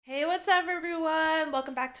What's up, everyone?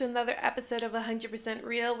 Welcome back to another episode of 100%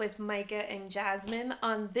 Real with Micah and Jasmine.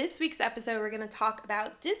 On this week's episode, we're going to talk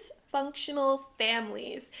about dysfunctional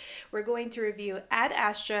families. We're going to review Ad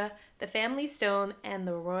Astra, The Family Stone, and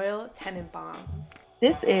the Royal Tenenbaums.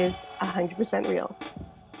 This is 100% Real.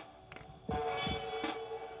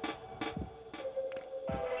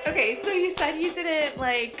 Okay, so you said you didn't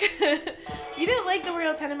like you didn't like the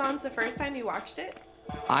Royal Tenenbaums the first time you watched it?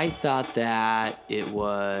 I thought that it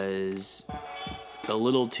was a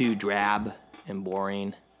little too drab and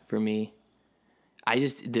boring for me.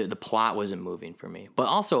 The plot wasn't moving for me. But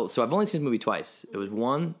also, so I've only seen this movie twice. It was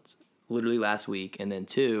one, literally last week, and then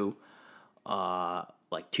two,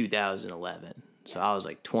 like 2011. So I was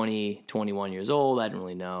like 20, 21 years old. I didn't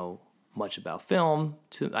really know much about film.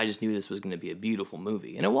 I just knew this was going to be a beautiful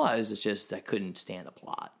movie. And it was. It's just I couldn't stand the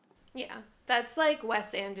plot. Yeah. That's like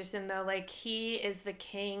Wes Anderson, though. Like, he is the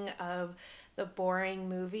king of the boring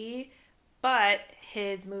movie, but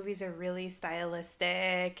his movies are really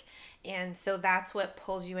stylistic, and so that's what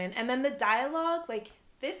pulls you in. And then the dialogue, like,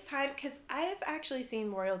 this time, because I have actually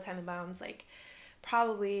seen Royal Tenenbaums, like,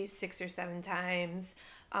 probably 6 or 7 times,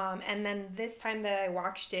 and then this time that I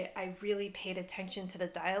watched it, I really paid attention to the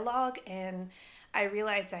dialogue, and I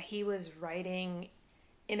realized that he was writing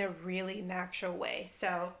in a really natural way.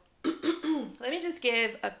 So let me just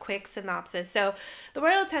give a quick synopsis. So, The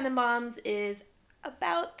Royal Tenenbaums is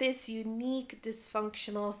about this unique,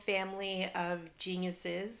 dysfunctional family of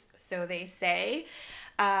geniuses, so they say.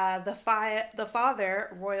 The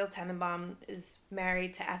father, Royal Tenenbaum, is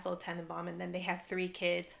married to Ethel Tenenbaum, and then they have 3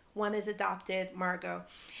 kids. One is adopted, Margot.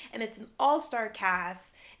 And it's an all-star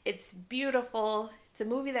cast. It's beautiful. It's a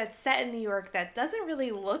movie that's set in New York that doesn't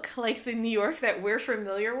really look like the New York that we're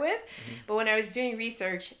familiar with. Mm-hmm. But when I was doing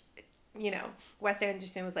research, Wes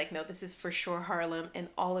Anderson was like, no, this is for sure Harlem, and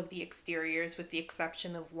all of the exteriors, with the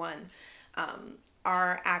exception of one,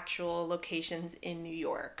 are actual locations in New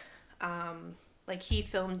York. Like, he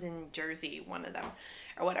filmed in Jersey, one of them,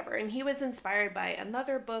 or whatever. And he was inspired by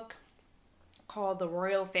another book called The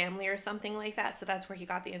Royal Family or something like that. So that's where he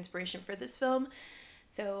got the inspiration for this film.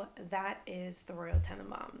 So that is The Royal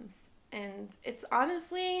Tenenbaums. And it's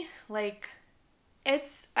honestly, like,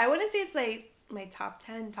 I wouldn't say it's like my top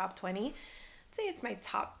 10, top 20. I'd say it's my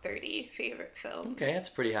top 30 favorite films. Okay, that's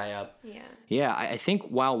pretty high up. Yeah. Yeah, I think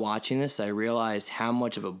while watching this, I realized how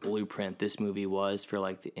much of a blueprint this movie was for,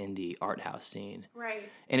 like, the indie art house scene. Right.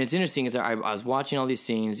 And it's interesting, is I was watching all these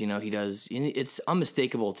scenes, he does, it's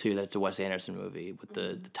unmistakable, too, that it's a Wes Anderson movie, with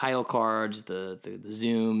the title cards, the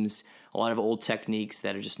zooms, a lot of old techniques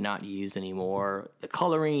that are just not used anymore. The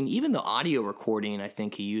coloring, even the audio recording, I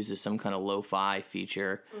think he uses some kind of lo-fi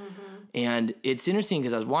feature. Mm-hmm. And it's interesting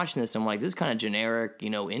because I was watching this, and I'm like, this is kind of generic,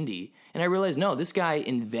 indie. And I realized, no, this guy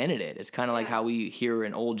invented it. It's kind of like how we hear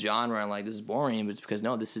an old genre and like, this is boring, but it's because,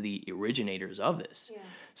 no, this is the originators of this. Yeah.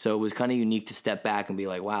 So it was kind of unique to step back and be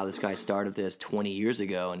like, wow, this guy started this 20 years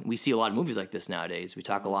ago. And we see a lot of movies like this nowadays. We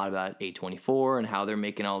talk a lot about A24 and how they're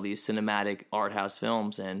making all these cinematic art house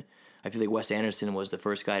films. And I feel like Wes Anderson was the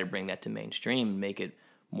first guy to bring that to mainstream and make it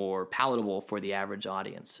more palatable for the average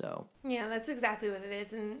audience. So yeah, that's exactly what it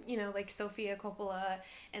is. And like Sofia Coppola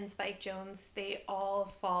and Spike Jonze,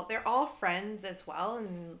 they're all friends as well,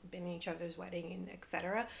 and been in each other's wedding and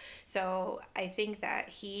etc. So I think that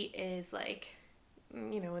he is like,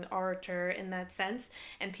 an orator in that sense,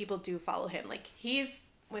 and people do follow him. Like,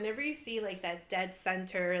 whenever you see like that dead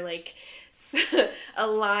center, like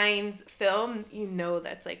aligned film,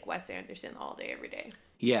 that's like Wes Anderson all day, every day.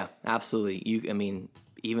 Yeah, absolutely.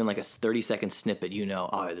 Even like a 30-second snippet,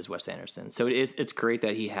 oh, this is Wes Anderson. So it's great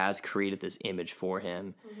that he has created this image for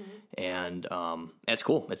him. Mm-hmm. And it's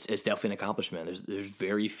cool. It's definitely an accomplishment. There's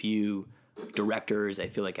very few directors, I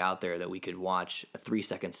feel like, out there that we could watch a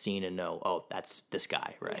 3-second scene and know, oh, that's this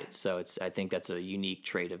guy, right? Yeah. So I think that's a unique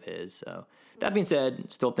trait of his. So that being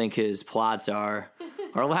said, still think his plots are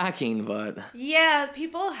lacking, but yeah,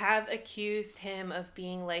 people have accused him of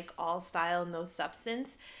being like all style, no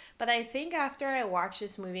substance. But I think after I watch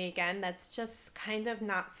this movie again, that's just kind of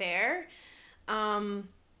not fair.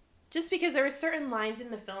 Just because there are certain lines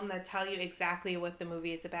in the film that tell you exactly what the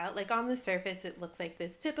movie is about. Like, on the surface, it looks like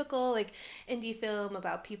this typical, like, indie film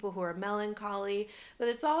about people who are melancholy. But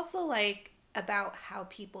it's also, like, about how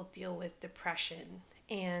people deal with depression.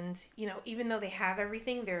 And, even though they have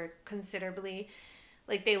everything, they're considerably,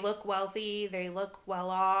 like, they look wealthy, they look well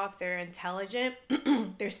off, they're intelligent.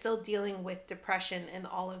 They're still dealing with depression and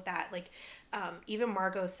all of that. Like, even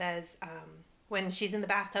Margot says, when she's in the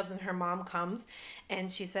bathtub and her mom comes and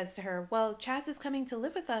she says to her, well, Chaz is coming to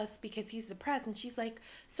live with us because he's depressed. And she's like,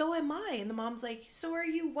 so am I. And the mom's like, so are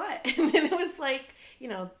you what? And then it was like, you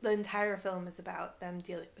know, the entire film is about them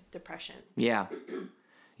dealing with depression. Yeah.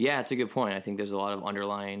 Yeah, it's a good point. I think there's a lot of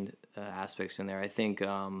underlying aspects in there. I think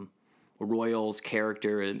Royal's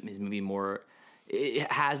character is maybe more... It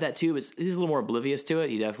has that too, but he's a little more oblivious to it.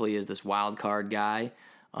 He definitely is this wild card guy.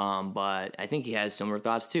 But I think he has similar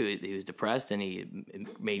thoughts too. He was depressed, and he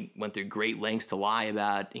went through great lengths to lie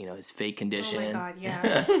about, you know, his fake condition. Oh my God,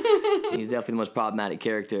 yeah. He's definitely the most problematic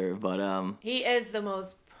character. But he is the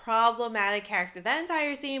most problematic character. That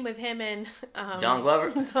entire scene with him and Don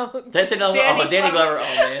Glover. That's another. Danny Glover.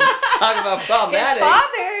 Oh man, talk about problematic. His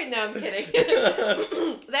father. No, I'm kidding.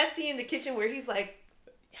 That scene in the kitchen where he's like,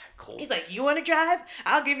 cold. He's like, you want to drive?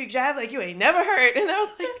 I'll give you drive like you ain't never heard. And I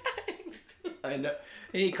was like, I know.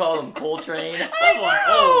 And he called him Coltrane. I was I like,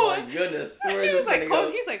 oh my goodness. Where is this like, gonna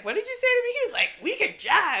go? He's like, what did you say to me? He was like, we could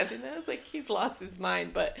drive. And I was like, he's lost his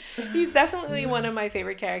mind. But he's definitely one of my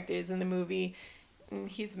favorite characters in the movie. And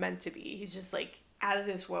he's meant to be. He's just like out of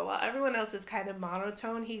this world. While everyone else is kind of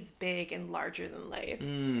monotone, he's big and larger than life.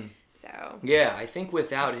 So yeah, I think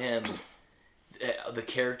without him, the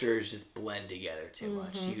characters just blend together too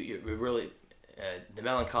much. You really, the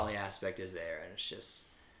melancholy aspect is there, and it's just...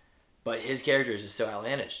 But his character is just so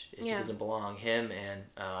outlandish. It just doesn't belong. Him and,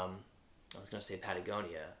 I was going to say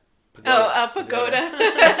Patagonia.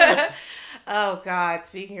 Pagoda. Oh, God.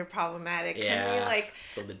 Speaking of problematic. Yeah. Can we,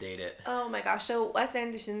 so to date it. Oh, my gosh. So, Wes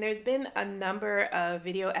Anderson, there's been a number of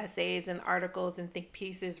video essays and articles and think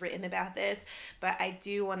pieces written about this. But I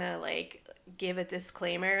do want to, give a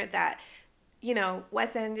disclaimer that, you know,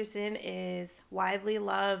 Wes Anderson is widely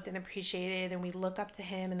loved and appreciated, and we look up to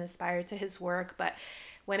him and aspire to his work. But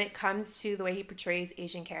when it comes to the way he portrays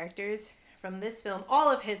Asian characters, from this film,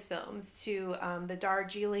 all of his films, to the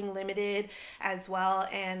Darjeeling Limited as well,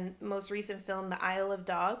 and most recent film, The Isle of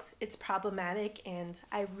Dogs, it's problematic, and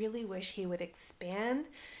I really wish he would expand,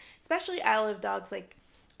 especially Isle of Dogs.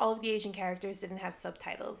 All of the Asian characters didn't have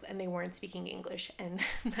subtitles, and they weren't speaking English, and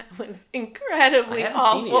that was incredibly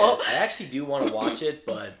awful. Seen it yet. I actually do want to watch it,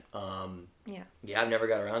 but yeah, I've never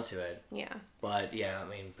got around to it. Yeah. But yeah, I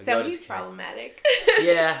mean, so he's problematic.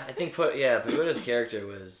 Yeah, I think Pagoda's character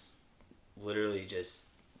was literally just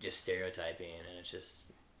stereotyping, and it's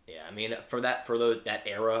just I mean, for that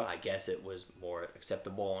era, I guess it was more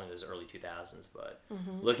acceptable in the early 2000s. But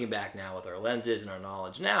looking back now with our lenses and our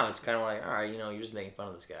knowledge now, it's kind of like, all right, you know, you're just making fun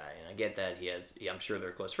of this guy, and I get that I'm sure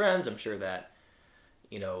they're close friends. I'm sure that,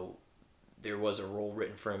 you know, there was a role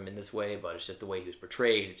written for him in this way, but it's just the way he was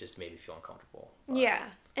portrayed. It just made me feel uncomfortable. But, yeah,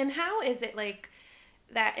 and how is it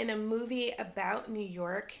that in a movie about New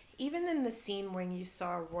York, even in the scene when you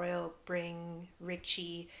saw Royal bring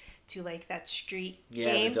Richie to that street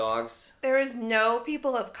game, the dogs, there is no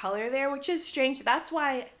people of color there, which is strange. That's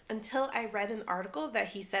why until I read an article that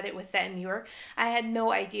he said it was set in New York, I had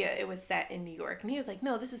no idea it was set in New York. And he was like,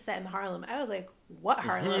 no, this is set in Harlem. I was like, what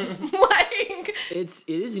Harlem? it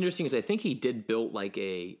is interesting because I think he did build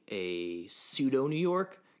a pseudo New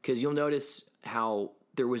York, because you'll notice how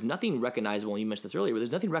there was nothing recognizable, and you mentioned this earlier, but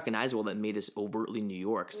there's nothing recognizable that made this overtly New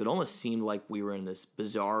York. So it almost seemed like we were in this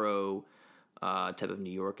bizarro type of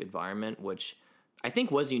New York environment, which I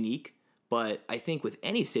think was unique. But I think with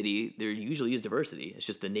any city, there usually is diversity. It's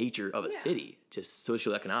just the nature of a city, just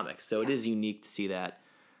socioeconomics. So it is unique to see that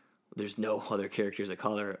there's no other characters of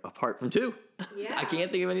color apart from two. Yeah. I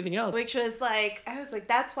can't think of anything else. Which was I was like,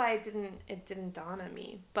 that's why it didn't dawn on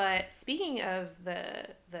me. But speaking of the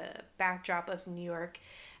backdrop of New York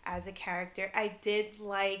as a character, I did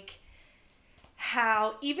like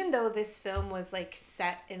how, even though this film was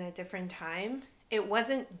set in a different time, it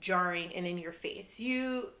wasn't jarring and in your face.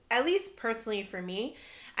 At least personally for me,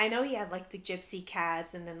 I know he had the gypsy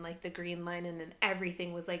cabs and then the green line, and then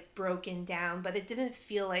everything was broken down, but it didn't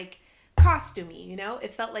feel costumey, you know?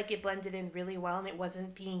 It felt like it blended in really well, and it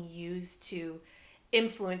wasn't being used to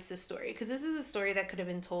influence the story, because this is a story that could have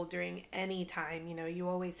been told during any time. You know, you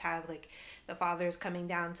always have the father's coming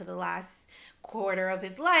down to the last quarter of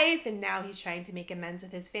his life, and now he's trying to make amends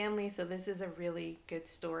with his family. So this is a really good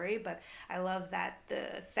story, but I love that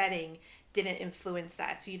the setting didn't influence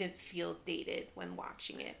that, so you didn't feel dated when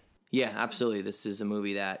watching it. Yeah, absolutely. This is a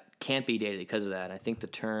movie that can't be dated because of that. I think the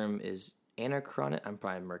term is anachronistic. I'm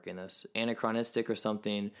probably murking this. Anachronistic or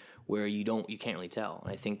something, where you can't really tell.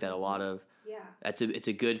 And I think that a lot of it's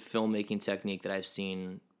a good filmmaking technique that I've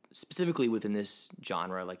seen specifically within this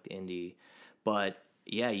genre, like the indie. But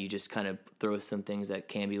yeah, you just kind of throw some things that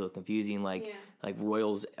can be a little confusing, like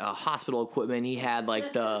Royal's hospital equipment. He had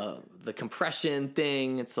like the compression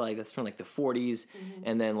thing. It's like that's from like the 40s,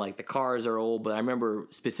 and then like the cars are old. But I remember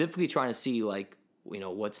specifically trying to see like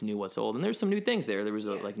what's new, what's old, and there's some new things there. There was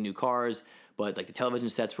like new cars, but like the television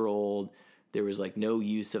sets were old. There was like no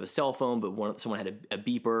use of a cell phone, but someone had a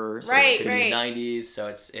beeper. So Right, it could be the right. 90s. So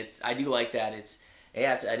it's I do like that.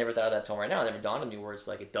 I never thought of that until right now. It never dawned on me where it's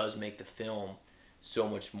like it does make the film so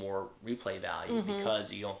much more replay value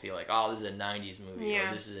because you don't feel like, oh, this is a 90s movie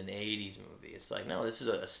or this is an 80s movie. It's like, no, this is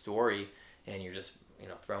a story, and you're just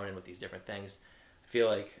thrown in with these different things. I feel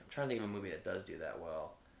like I'm trying to think of a movie that does do that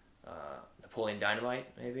well. Napoleon Dynamite,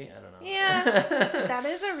 maybe? I don't know. Yeah, that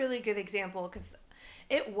is a really good example because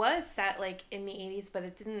it was set like in the 80s, but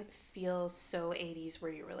it didn't feel so 80s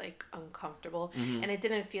where you were like uncomfortable, and it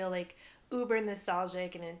didn't feel like uber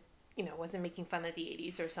nostalgic, and it wasn't making fun of the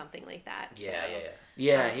 80s or something like that.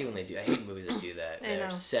 Yeah. I hate when they do. I hate movies that do that. I know.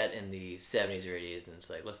 They're set in the 70s or 80s, and it's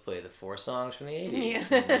like, let's play the 4 songs from the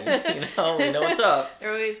 80s. Yeah. And we know what's up. They're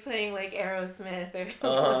always playing like Aerosmith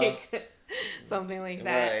or like something like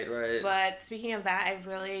that. Right. But speaking of that, I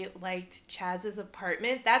really liked Chaz's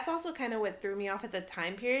apartment. That's also kind of what threw me off at the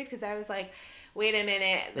time period, because I was like, wait a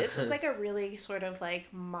minute, this is like a really sort of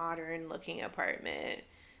like modern looking apartment.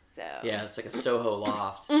 So Yeah, it's like a Soho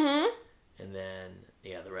loft. And then,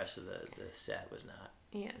 the rest of the set was not.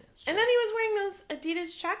 Yeah. That's And true. then he was wearing those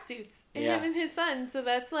Adidas tracksuits, Yeah. him and his son. So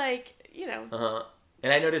that's like,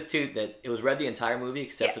 And I noticed too that it was red the entire movie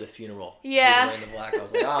except Yeah. for the funeral. Yeah. He was wearing the black. I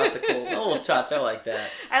was like, oh, that's a cool little touch. I like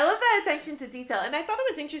that. I love that attention to detail. And I thought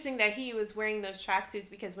it was interesting that he was wearing those tracksuits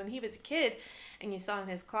because when he was a kid and you saw in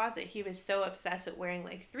his closet, he was so obsessed with wearing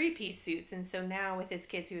like 3-piece suits. And so now with his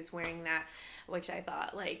kids, he was wearing that, which I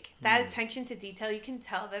thought like that attention to detail, you can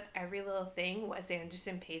tell that every little thing Wes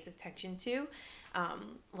Anderson pays attention to.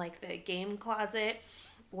 Like the game closet,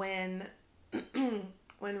 when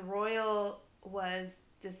Royal was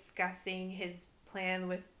discussing his plan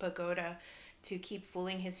with Pagoda to keep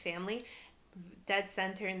fooling his family, dead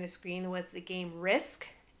center in the screen was the game Risk,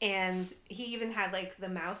 and he even had like the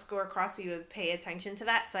mouse go across so you would pay attention to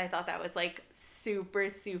that. So I thought that was like super,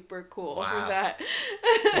 super cool. Wow. For that.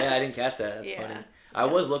 Yeah, I didn't catch that. That's Yeah. funny. I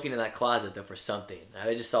was looking in that closet though for something.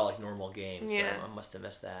 I just saw like normal games. Yeah. But I must have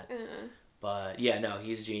missed that. But yeah, no,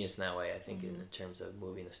 he's a genius in that way. I think in terms of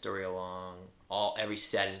moving the story along, every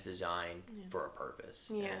set is designed for a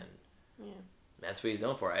purpose. Yeah. And that's what he's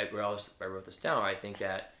known for. I wrote this down. I think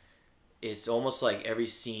that it's almost like every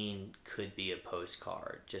scene could be a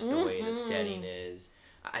postcard, just the way the setting is.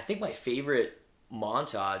 I think my favorite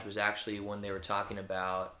montage was actually when they were talking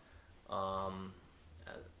about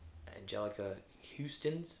Angelica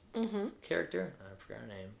Houston's character. I forgot her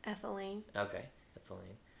name. Etheline. Okay,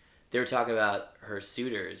 Etheline. They were talking about her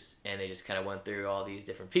suitors, and they just kind of went through all these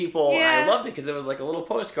different people. Yeah. And I loved it because it was like a little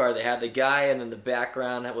postcard. They had the guy, and then the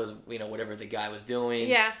background that was, whatever the guy was doing.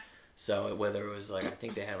 Yeah. So whether it was like, I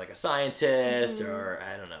think they had like a scientist or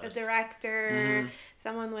I don't know. A director,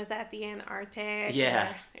 someone was at the Antarctic, Yeah.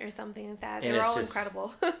 or something like that. And They were it's all just-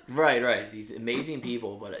 incredible. Right. These amazing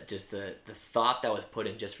people, but just the thought that was put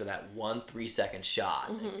in just for that 1 3-second shot.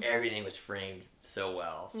 Like, everything was framed so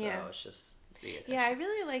well. So Yeah. it's just the Yeah, I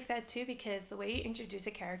really like that too, because the way you introduce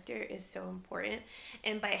a character is so important.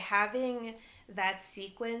 And by having that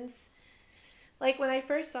sequence, like when I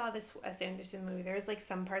first saw this Wes Anderson movie, there was like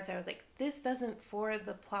some parts I was like, this doesn't forward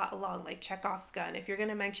the plot along, like Chekhov's gun. If you're going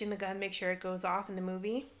to mention the gun, make sure it goes off in the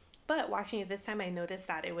movie. But watching it this time, I noticed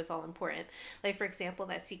that it was all important. Like, for example,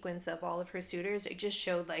 that sequence of all of her suitors, it just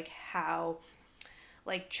showed like how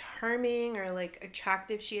like charming or like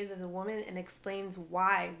attractive she is as a woman, and explains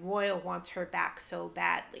why Royal wants her back so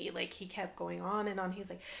badly. Like, he kept going on and on. He's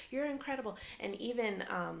like, you're incredible. And even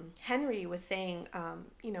Henry was saying,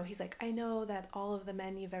 he's like, I know that all of the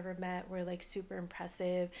men you've ever met were like super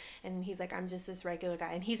impressive, and he's like, I'm just this regular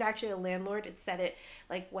guy. And he's actually a landlord. It said it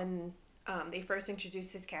like when they first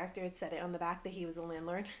introduced his character, it said it on the back that he was a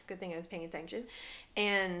landlord. Good thing I was paying attention.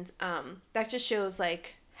 And that just shows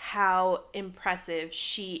like how impressive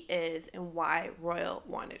she is and why Royal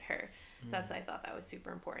wanted her. So I thought that was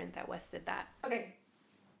super important that Wes did that. Okay.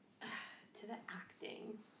 To the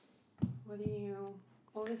acting.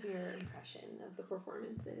 What was your impression of the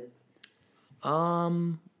performances?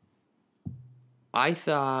 I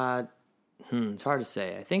thought, it's hard to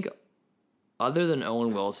say. I think other than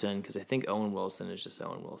Owen Wilson, because I think Owen Wilson is just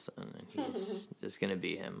Owen Wilson, and he's just going to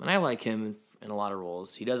be him. And I like him in a lot of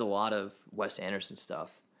roles. He does a lot of Wes Anderson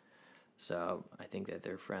stuff. So I think that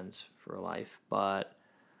they're friends for life. But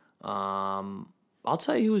I'll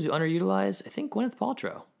tell you who was underutilized. I think Gwyneth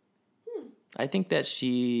Paltrow. I think that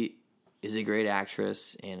she is a great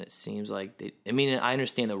actress, and it seems like I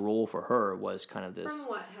understand the role for her was kind of this.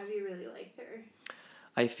 From what have you really liked her?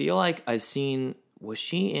 I feel like I've seen. Was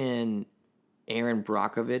she in Erin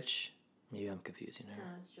Brockovich? Maybe I'm confusing her. No,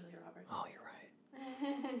 it's Julia Roberts. Oh,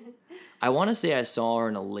 you're right. I want to say I saw her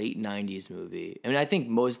in a late '90s movie. I mean, I think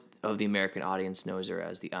most of the American audience knows her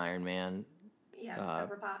as the Iron Man. Yeah, it's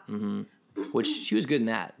Pepper Potts. Mm-hmm. Which she was good in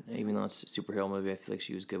that, even though it's a superhero movie. I feel like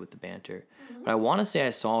she was good with the banter. But I want to say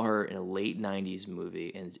I saw her in a late '90s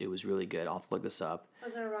movie, and it was really good. I'll have to look this up.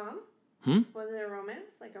 Was it a rom? Was it a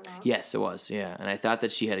romance, like a rom? Yes, it was. Yeah, and I thought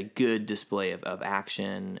that she had a good display of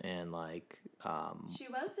action and She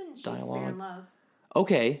was in Shakespeare dialogue. in Love.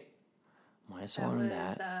 Okay, I saw her in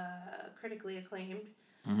That that. was critically acclaimed.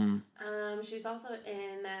 Mm-hmm. She's also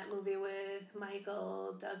in that movie with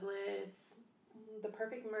Michael Douglas, The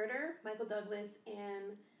Perfect Murder. Michael Douglas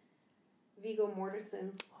and Viggo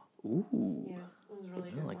Mortensen. Ooh, Yeah, it was a really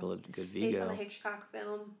I good. like one. a good Based on Vigo. a Hitchcock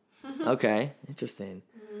film. Okay, interesting.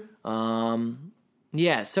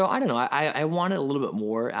 Yeah, so I don't know. I wanted a little bit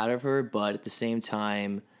more out of her, but at the same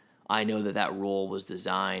time, I know that role was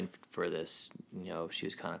designed for this. You know, she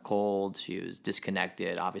was kind of cold. She was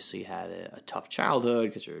disconnected. Obviously, had a tough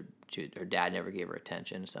childhood because her dad never gave her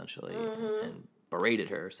attention, essentially, and berated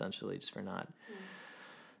her essentially just for not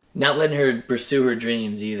letting her pursue her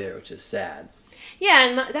dreams either, which is sad. Yeah,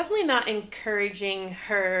 and definitely not encouraging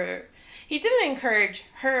her. He didn't encourage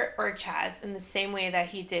her or Chaz in the same way that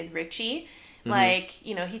he did Richie. Like,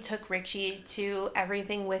 he took Richie to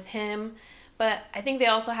everything with him. But I think they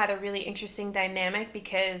also had a really interesting dynamic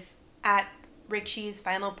because at Richie's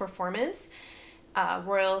final performance,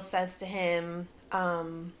 Royal says to him,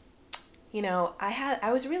 I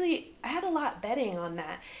had a lot betting on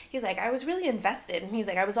that. He's like, I was really invested. And he's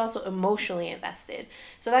like, I was also emotionally invested.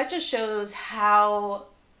 So that just shows how,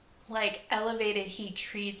 elevated he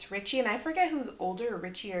treats Richie. And I forget who's older,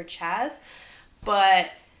 Richie or Chaz.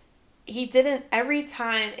 But he didn't, every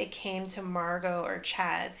time it came to Margot or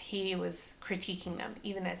Chaz, he was critiquing them,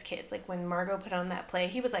 even as kids. Like, when Margot put on that play,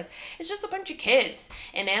 he was like, it's just a bunch of kids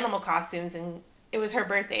in animal costumes, and it was her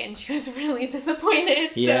birthday, and she was really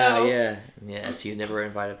disappointed. Yeah. So he was never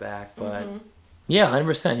invited back, but yeah,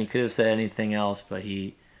 100%. He could have said anything else, but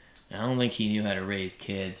I don't think he knew how to raise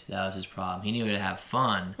kids. That was his problem. He knew how to have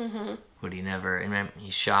fun, but he never. And remember, he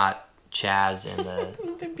shot Chaz in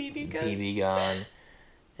the BB gun,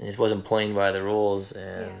 and just wasn't playing by the rules.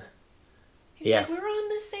 And He's like, we're on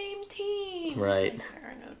the same team. Right. Like,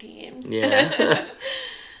 there are no teams. Yeah.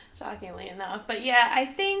 Shockingly enough, but yeah, I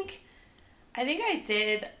think I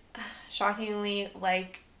did shockingly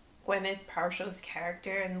like Gwyneth Paltrow's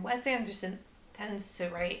character, and Wes Anderson tends to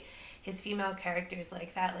write his female characters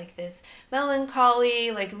like that, like this melancholy,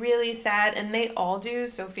 like really sad, and they all do.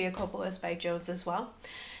 Sophia Coppola, Spike Jonze as well.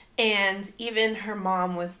 And even her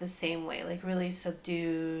mom was the same way, like really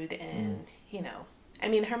subdued and, I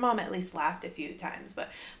mean, her mom at least laughed a few times,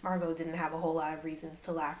 but Margot didn't have a whole lot of reasons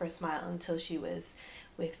to laugh or smile until she was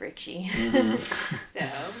with Richie. So.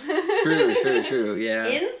 True, yeah.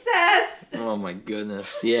 Incest! Oh my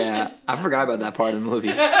goodness. Yeah. I forgot about that part of the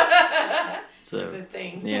movie. So, good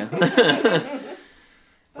thing. Yeah.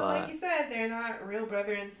 But like you said, they're not real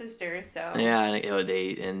brother and sister, so. Yeah,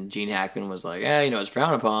 and Gene Hackman was like, it's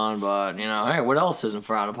frowned upon, but, hey, what else isn't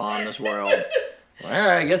frowned upon in this world? Well, all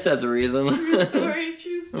right, I guess that's a reason. True story.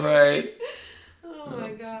 Right. Oh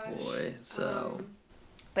my gosh. Boy, so.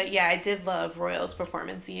 But yeah, I did love Royal's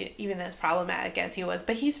performance, even as problematic as he was.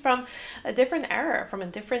 But he's from a different era, from a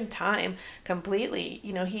different time, completely.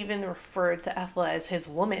 He even referred to Ethel as his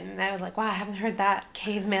woman. And I was like, wow, I haven't heard that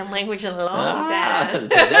caveman language in a long time.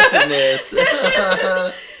 Possessiveness.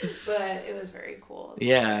 But it was very cool.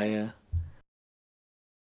 Yeah.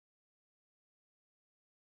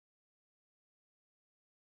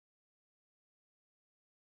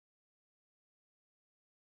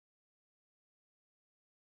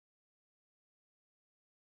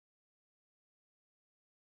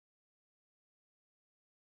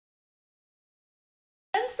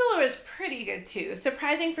 Ben Stiller was pretty good too.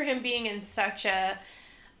 Surprising for him being in such a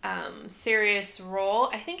serious role.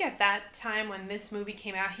 I think at that time when this movie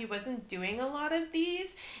came out, he wasn't doing a lot of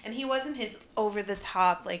these, and he wasn't his over the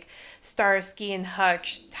top like Starsky and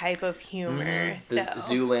Hutch type of humor. So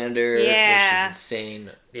Zoolander, which is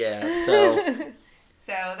insane. Yeah, so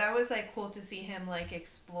so that was like cool to see him like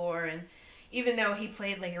explore, and even though he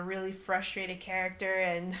played like a really frustrated character,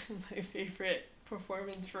 and my favorite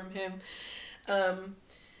performance from him.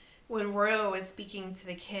 When Royal was speaking to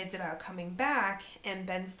the kids about coming back, and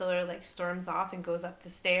Ben Stiller like storms off and goes up the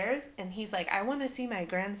stairs, and he's like, I want to see my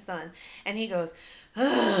grandson, and he goes,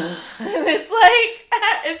 ugh. And it's like,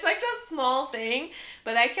 It's such a small thing,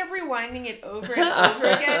 but I kept rewinding it over and over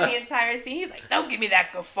again the entire scene. He's like, "Don't give me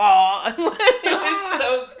that guffaw." It was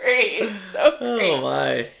so great. So great. Oh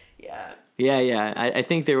my. Yeah. Yeah. I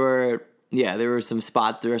think there were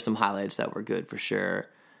some highlights that were good for sure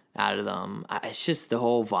out of them. It's just the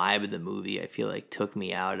whole vibe of the movie, I feel like, took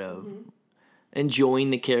me out of enjoying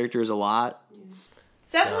the characters a lot. It's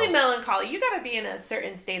definitely melancholy. You gotta be in a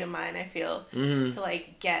certain state of mind, I feel, to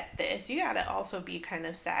like get this. You gotta also be kind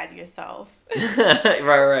of sad yourself.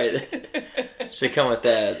 Right. Should come with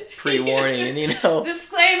that pre-warning,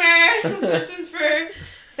 Disclaimer: this is for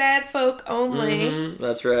sad folk only.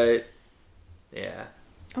 That's right. Yeah.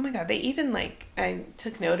 Oh my god, they even I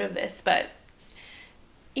took note of this, but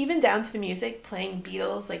even down to the music, playing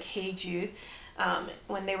Beatles like Hey Jude.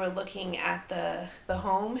 When they were looking at the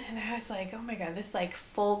home, and I was like, oh my god, this like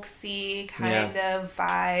folksy kind of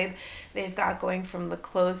vibe they've got going from the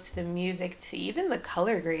clothes to the music to even the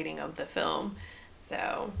color grading of the film.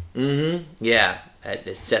 So yeah,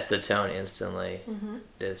 it sets the tone instantly.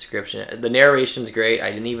 The description, the narration's great.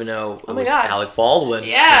 I didn't even know it was Alec Baldwin.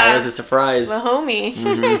 Yeah, that was a surprise. The homie.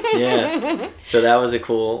 Yeah, so that was a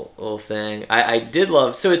cool little thing. I did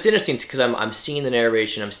love. So it's interesting because I'm seeing the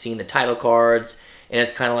narration, I'm seeing the title cards, and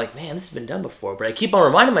it's kind of like, man, this has been done before. But I keep on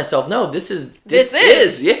reminding myself, no, this is this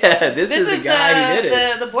is the guy who did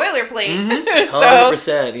it. The boilerplate.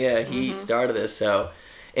 100%. Yeah, he started this. So,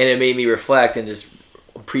 and it made me reflect and just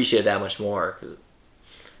appreciate it that much more.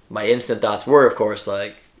 My instant thoughts were, of course,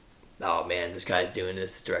 like, oh man, this guy's doing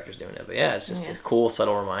this director's doing it. But yeah, it's just a cool,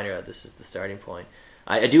 subtle reminder that this is the starting point.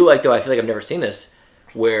 I do like, though, I feel like I've never seen this,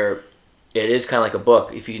 where it is kind of like a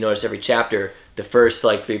book. If you notice every chapter, the first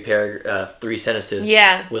like three sentences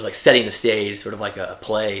was like setting the stage, sort of like a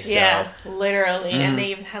play. So. Yeah, literally. And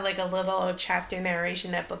they even had like a little chapter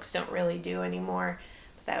narration that books don't really do anymore.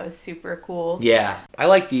 But that was super cool. Yeah. I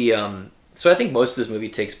like the... So I think most of this movie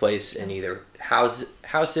takes place in either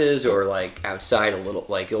houses or like outside a little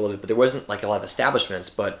bit, but there wasn't like a lot of establishments,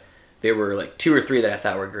 but there were like 2 or 3 that I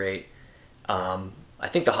thought were great. I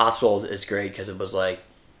think the hospital is great because it was like,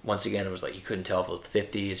 once again, it was like you couldn't tell if it was the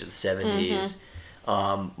 50s or the 70s.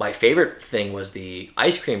 My favorite thing was the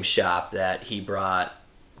ice cream shop that he brought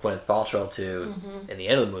Gwyneth Paltrow to in the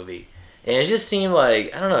end of the movie. And it just seemed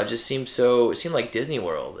like, I don't know, it seemed like Disney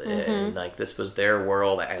World. And like this was their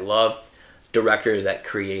world. I love directors that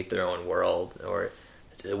create their own world or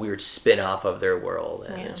a weird spin-off of their world.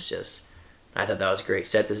 And it's just, I thought that was great.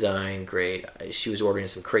 Set design, great. She was ordering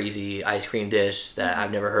some crazy ice cream dish that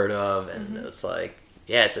I've never heard of. And it was like,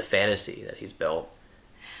 yeah, it's a fantasy that he's built.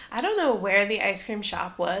 I don't know where the ice cream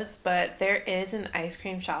shop was, but there is an ice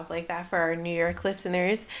cream shop like that for our New York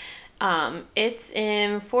listeners. It's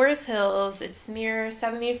in Forest Hills. It's near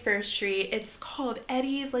 71st Street. It's called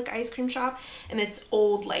Eddie's Ice Cream Shop, and it's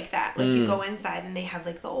old like that. You go inside and they have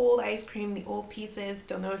the old ice cream, the old pieces.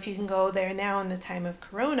 Don't know if you can go there now in the time of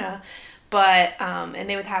Corona, but and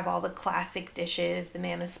they would have all the classic dishes,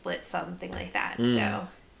 banana split, something like that. So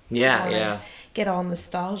yeah, get all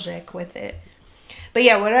nostalgic with it. But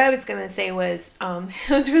yeah, what I was going to say was it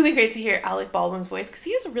was really great to hear Alec Baldwin's voice because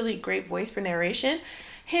he has a really great voice for narration.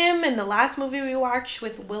 Him and the last movie we watched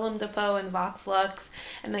with Willem Dafoe and Vox Lux,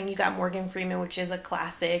 and then you got Morgan Freeman, which is a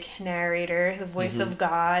classic narrator, the voice of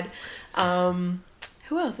God. Who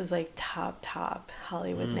else is top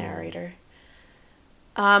Hollywood narrator?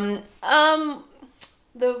 The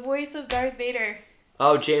voice of Darth Vader.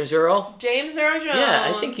 Oh, James Earl? James Earl Jones.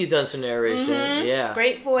 Yeah, I think he's done some narration. Yeah.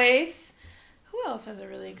 Great voice. Who else has a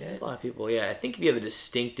really good... There's a lot of people, yeah. I think if you have a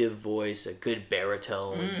distinctive voice, a good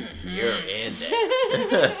baritone, you're in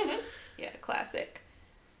there. Yeah, classic.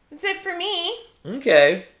 That's it for me.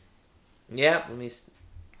 Okay. Yeah, let me check.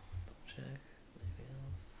 Anything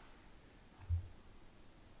else?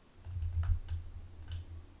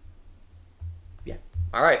 Yeah.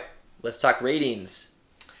 All right. Let's talk ratings.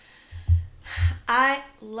 I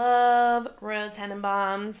love Royal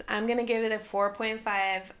Tenenbaums. I'm going to give it a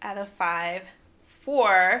 4.5 out of 5.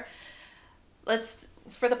 For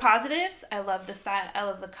the positives, I love the style, I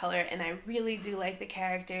love the color, and I really do like the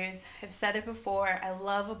characters. I've said it before, I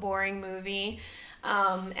love a boring movie,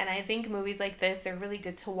 and I think movies like this are really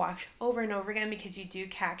good to watch over and over again because you do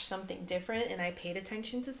catch something different, and I paid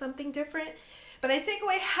attention to something different. But I take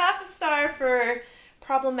away half a star for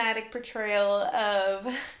problematic portrayal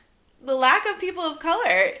of the lack of people of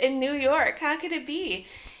color in New York. How could it be?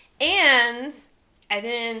 And I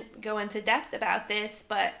didn't go into depth about this,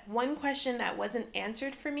 but one question that wasn't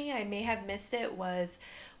answered for me, I may have missed it, was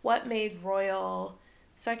what made Royal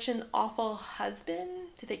such an awful husband?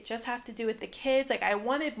 Did it just have to do with the kids? Like, I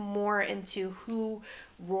wanted more into who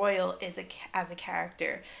Royal is as a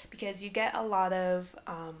character, because you get a lot of,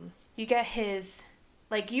 you get his,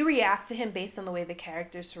 like, you react to him based on the way the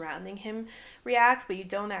characters surrounding him react, but you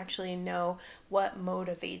don't actually know what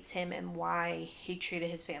motivates him and why he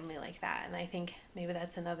treated his family like that. And I think maybe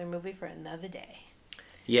that's another movie for another day.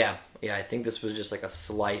 Yeah, I think this was just like a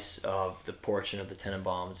slice of the portion of the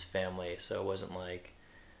Tenenbaums family, so it wasn't like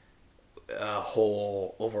a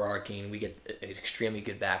whole overarching. We get an extremely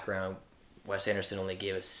good background. Wes Anderson only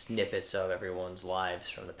gave us snippets of everyone's lives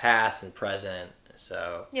from the past and present,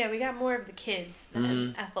 so... Yeah, we got more of the kids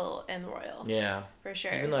than Ethel and Royal. Yeah. For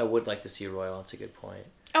sure. Even though I would like to see Royal, that's a good point.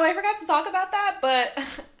 Oh, I forgot to talk about that, but...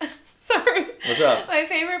 Sorry. What's up? My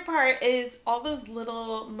favorite part is all those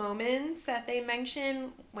little moments that they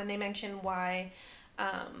mention when they mention why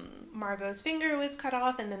Margot's finger was cut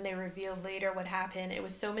off, and then they revealed later what happened. It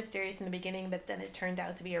was so mysterious in the beginning, but then it turned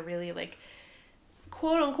out to be a really, like,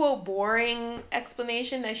 quote-unquote boring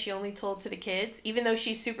explanation that she only told to the kids. Even though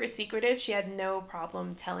she's super secretive, she had no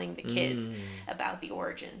problem telling the kids about the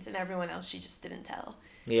origins, and everyone else she just didn't tell.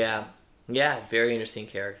 Yeah, very interesting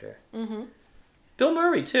character. Bill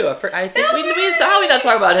Murray, too. I think how we not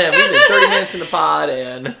talk about him? We've been 30 minutes in the pod,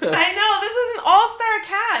 and... I know, this is an all-star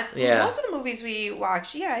cast. Yeah. Most of the movies we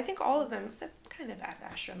watched, I think all of them, except kind of Ad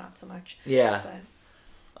Astra, not so much. Yeah.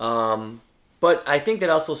 But I think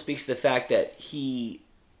that also speaks to the fact that he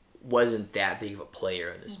wasn't that big of a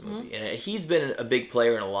player in this movie. And he's been a big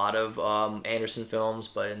player in a lot of Anderson films,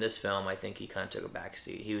 but in this film, I think he kind of took a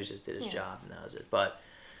backseat. He just did his job, and that was it. But,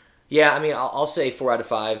 yeah, I mean, I'll say 4 out of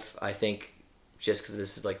 5, I think, just because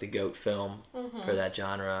this is like the GOAT film for that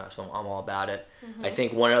genre, so I'm all about it. I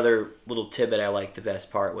think one other little tidbit I liked the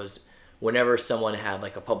best part was whenever someone had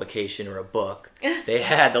like a publication or a book, they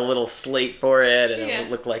had the little slate for it, and it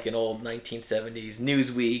looked like an old 1970s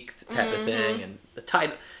Newsweek type of thing, and the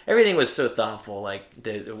title, everything was so thoughtful, like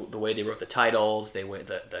the way they wrote the titles,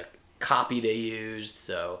 the copy they used,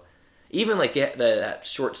 so... Even like that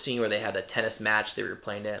short scene where they had the tennis match they were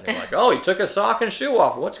playing it, and they're like, "Oh, he took his sock and shoe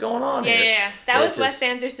off. What's going on here?" Yeah. That was Wes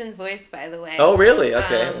Anderson's voice, by the way. Oh, really?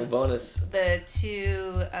 Okay, well, bonus. The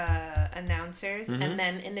 2 announcers, and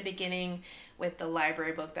then in the beginning with the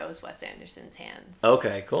library book, that was Wes Anderson's hands.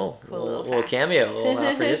 Okay, cool. Cool little cameo, little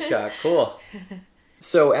Alfred Hitchcock. Cool.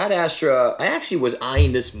 So Ad Astra, I actually was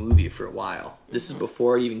eyeing this movie for a while. This is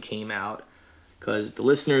before it even came out. Because the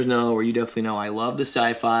listeners know, or you definitely know, I love the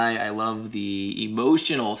sci-fi. I love the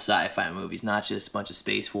emotional sci-fi movies, not just a bunch of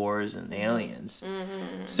space wars and aliens.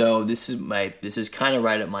 So this is kind of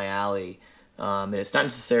right up my alley. And it's not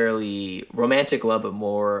necessarily romantic love, but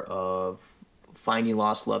more of finding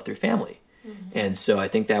lost love through family. And so I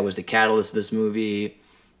think that was the catalyst of this movie.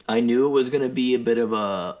 I knew it was going to be a bit of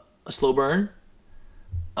a slow burn.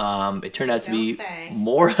 It turned out to be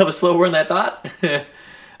more of a slow burn than I thought.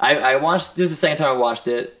 I watched, this is the second time I watched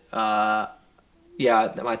it. My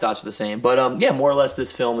thoughts are the same. But more or less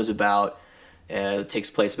this film is about, it takes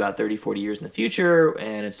place about 30, 40 years in the future,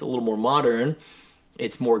 and it's a little more modern.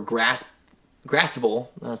 It's more graspable,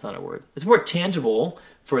 that's not a word. It's more tangible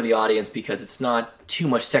for the audience because it's not too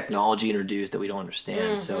much technology introduced that we don't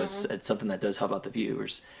understand. So it's something that does help out the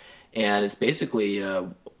viewers. And it's basically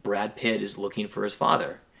Brad Pitt is looking for his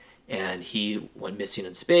father. And he went missing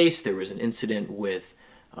in space. There was an incident with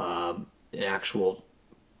an actual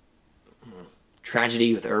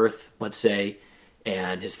tragedy with Earth, let's say,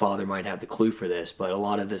 and his father might have the clue for this, but a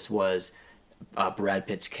lot of this was Brad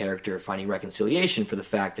Pitt's character finding reconciliation for the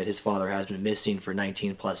fact that his father has been missing for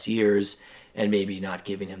 19 plus years and maybe not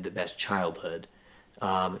giving him the best childhood.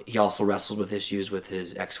 He also wrestles with issues with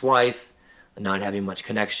his ex-wife, not having much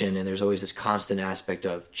connection, and there's always this constant aspect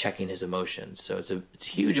of checking his emotions. So it's a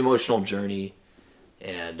huge emotional journey,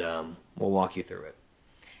 and we'll walk you through it.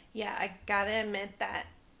 Yeah, I gotta admit that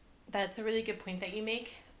that's a really good point that you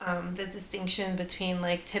make. The distinction between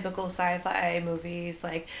like typical sci-fi movies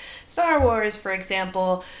like Star Wars, for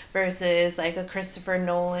example, versus like a Christopher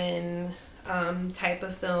Nolan type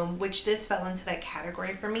of film, which this fell into that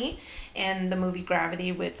category for me, and the movie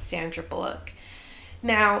Gravity with Sandra Bullock.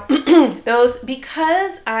 Now, I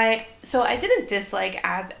didn't dislike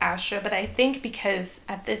Ad Astra, but I think because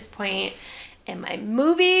at this point in my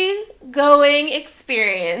movie-going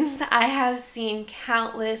experience, I have seen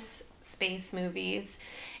countless space movies,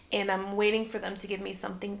 and I'm waiting for them to give me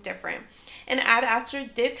something different. And Ad Astra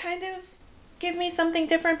did kind of give me something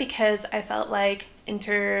different because I felt like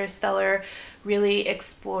Interstellar really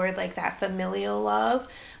explored like that familial love,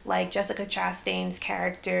 like Jessica Chastain's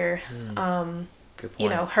character Good you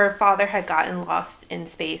point. know, her father had gotten lost in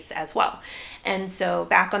space as well. And so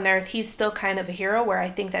back on Earth, he's still kind of a hero, where I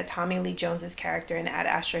think that Tommy Lee Jones's character in Ad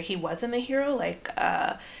Astra, he wasn't a hero. Like,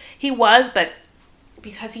 he was, but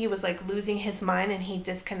because he was like losing his mind and he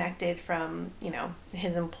disconnected from, you know,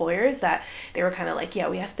 his employers, that they were kind of like, yeah,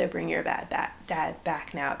 we have to bring your dad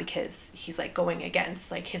back now because he's like going against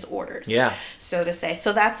like his orders, Yeah. so to say.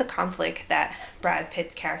 So that's a conflict that Brad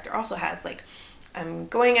Pitt's character also has. Like, I'm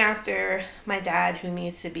going after my dad, who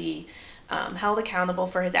needs to be held accountable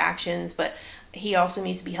for his actions, but he also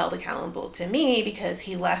needs to be held accountable to me because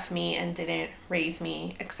he left me and didn't raise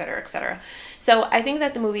me, etc., etc. So I think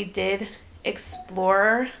that the movie did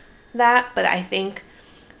explore that, but I think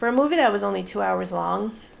for a movie that was only 2 hours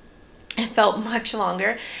long, it felt much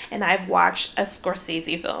longer. And I've watched a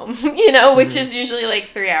Scorsese film, you know, which is usually like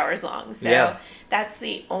 3 hours long. So that's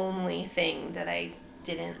the only thing that I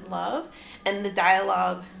didn't love. And the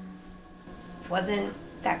dialogue wasn't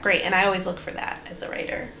that great. And I always look for that as a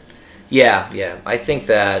writer. Yeah. I think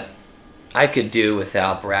that I could do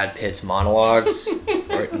without Brad Pitt's monologues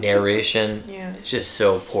or narration. Yeah. It's just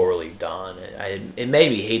so poorly done. It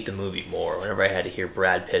made me hate the movie more whenever I had to hear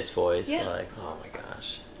Brad Pitt's voice. Yeah. Like, oh my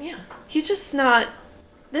gosh. Yeah. He's just not.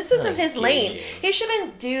 This isn't his lane. engaging. He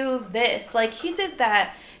shouldn't do this. Like, he did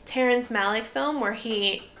that Terrence Malick film where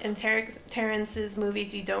in Terrence's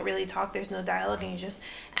movies, you don't really talk, there's no dialogue, and you're just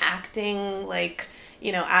acting like,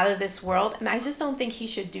 you know, out of this world. And I just don't think he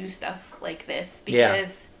should do stuff like this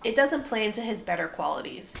because it doesn't play into his better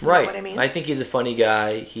qualities. You Right. know what I mean? I think he's a funny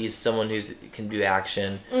guy. He's someone who can do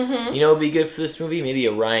action. You know what would be good for this movie? Maybe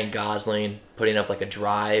a Ryan Gosling putting up like a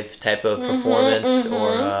Drive type of performance,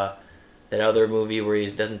 or that other movie where he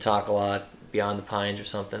doesn't talk a lot, Beyond the Pines or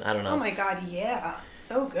something. I don't know. Oh my God, yeah.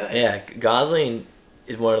 So good. Yeah, Gosling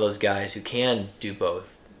is one of those guys who can do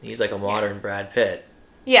both. He's like a modern Brad Pitt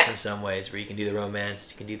Yeah. in some ways, where he can do the romance,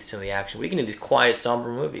 he can do some of the action, but he can do these quiet, somber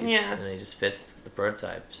movies. Yeah. And he just fits the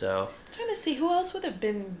prototype. So I'm trying to see who else would have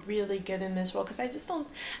been really good in this role, because I just don't.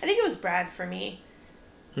 I think it was Brad for me.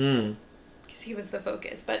 Because he was the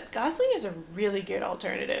focus. But Gosling is a really good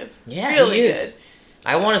alternative. yeah, really he is.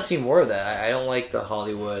 I want to see more of that. I don't like the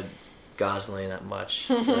Hollywood Gosling that much.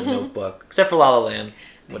 The Notebook, except for La La Land.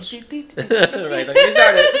 Which, good. right, like we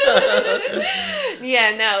started.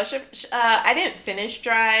 Yeah, no. I didn't finish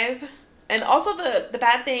Drive. And also the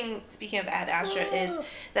bad thing, speaking of Ad Astra,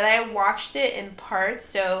 is that I watched it in parts.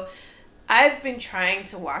 So I've been trying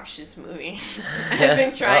to watch this movie. I've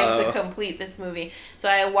been trying to complete this movie. So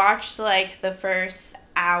I watched like the first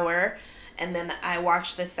hour, and then I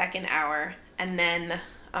watched the second hour, and then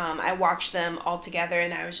I watched them all together,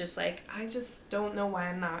 and I was just like, I just don't know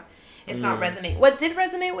why it's not resonating. What did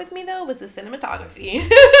resonate with me though was the cinematography.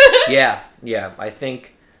 yeah. I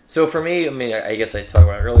think so. For me, I mean, I guess I talked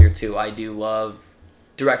about it earlier too. I do love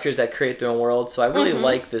directors that create their own world. So I really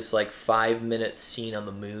like this like 5-minute scene on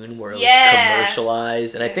the moon where it was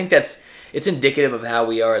commercialized, and I think it's indicative of how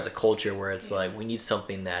we are as a culture, where it's like we need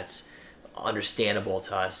something that's understandable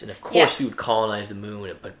to us, and of course we would colonize the moon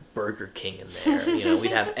and put Burger King in there. You know,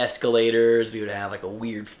 we'd have escalators, we would have like a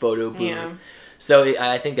weird photo booth. So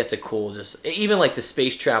I think that's a cool, just even like the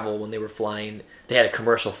space travel when they were flying, they had a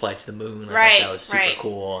commercial flight to the moon. I thought that was super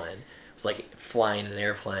cool, and it was like flying in an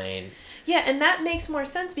airplane. Yeah, and that makes more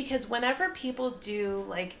sense because whenever people do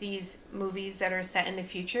like these movies that are set in the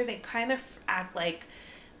future, they kind of act like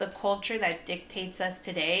the culture that dictates us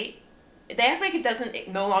today. They act like it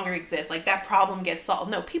no longer exist. Like that problem gets solved.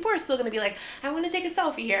 No, people are still going to be like, I want to take a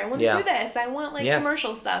selfie here. I want to do this. I want like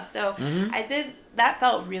commercial stuff. So that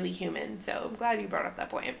felt really human. So I'm glad you brought up that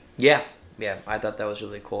point. Yeah, I thought that was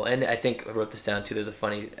really cool. And I think I wrote this down too. There's a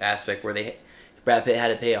funny aspect where Brad Pitt had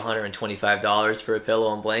to pay $125 for a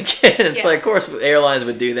pillow and blanket. It's like, of course, airlines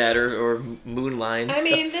would do that, or moon lines. I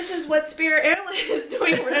mean, this is what Spirit Airlines is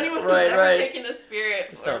doing for anyone who's ever taken a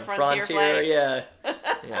Spirit or Frontier flight. Yeah,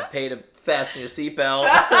 pay to fasten your seatbelt.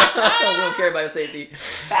 We don't care about your safety.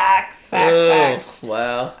 Facts.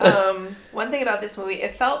 Wow. One thing about this movie,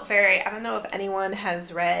 it felt very. I don't know if anyone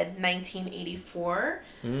has read 1984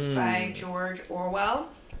 by George Orwell.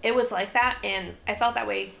 It was like that, and I felt that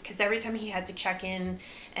way because every time he had to check in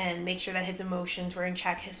and make sure that his emotions were in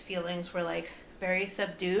check, his feelings were like very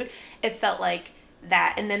subdued. It felt like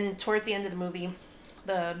that. And then towards the end of the movie,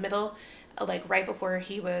 the middle, like right before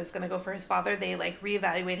he was gonna go for his father, they like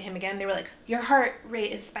reevaluated him again. They were like, your heart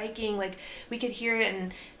rate is spiking, like we could hear it,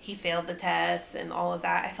 and he failed the test and all of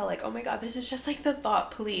that. I felt like, oh my God, this is just like the thought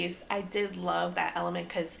police. I did love that element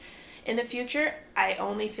because in the future, I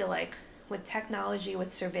only feel like with technology, with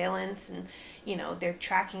surveillance, and you know they're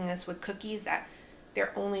tracking us with cookies, that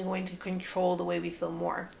they're only going to control the way we feel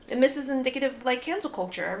more. And this is indicative of like cancel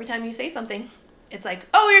culture. Every time you say something, it's like,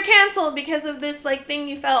 oh, you're canceled because of this like thing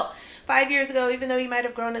you felt 5 years ago, even though you might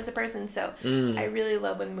have grown as a person. So I really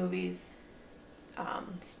love when movies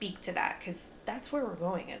speak to that, because that's where we're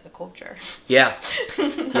going as a culture. Yeah.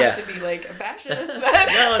 Not to be like a fascist, but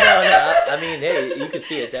No. I mean, hey, you can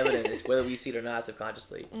see it's evident. It's whether we see it or not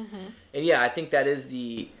subconsciously. And yeah, I think that is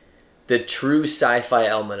the true sci-fi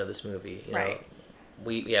element of this movie. You know? Right.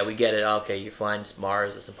 We get it. Okay, you're flying to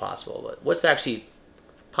Mars. It's impossible. But what's actually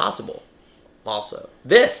possible? Also,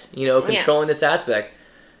 this, controlling this aspect.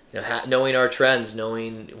 Knowing our trends,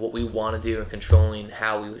 knowing what we want to do, and controlling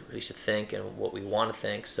how we should think and what we want to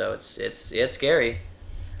think. So it's scary.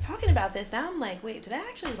 Talking about this now, I'm like, wait, did I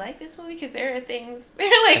actually like this movie? Because there are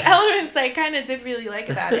like elements I kind of did really like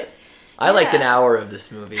about it. I liked an hour of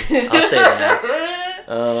this movie. I'll say that.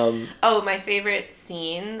 Oh, my favorite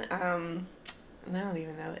scene. I don't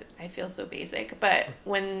even know it. I feel so basic, but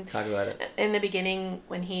when talk about it in the beginning,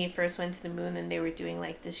 when he first went to the moon and they were doing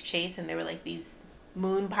like this chase, and there were like these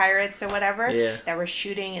moon pirates or whatever that were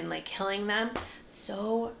shooting and like killing them,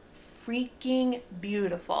 so freaking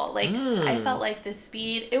beautiful. Like I felt like the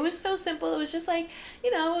speed, it was so simple. It was just like,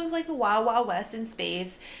 it was like a Wild Wild West in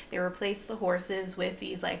space. They replaced the horses with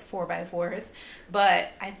these like 4x4s,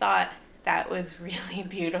 but I thought that was really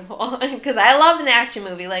beautiful, because I love an action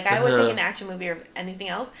movie. Like I would take an action movie or anything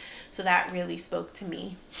else, so that really spoke to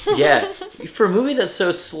me. Yeah, for a movie that's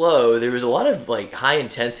so slow, there was a lot of like high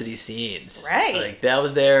intensity scenes. Right. Like that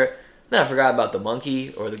was there. Then I forgot about the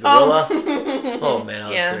monkey or the gorilla. Oh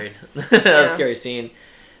man, that was great. That was a scary scene.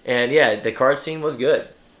 And yeah, the card scene was good.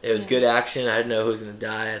 It was good action. I didn't know who was going to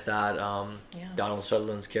die. I thought Donald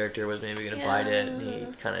Sutherland's character was maybe going to bite it, and he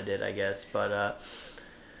kind of did, I guess. But a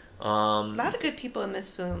lot of good people in this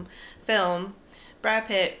film. Brad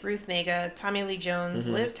Pitt, Ruth Negga, Tommy Lee Jones,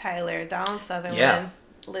 Liv Tyler, Donald Sutherland,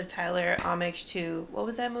 Liv Tyler, homage to, what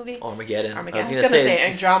was that movie? Armageddon. I was going to say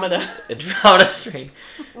Andromeda. Andromeda's ring.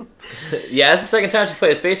 Yeah, it's the second time she's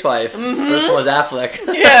played a space wife. First one was Affleck.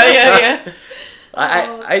 Yeah.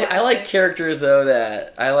 I like characters, though,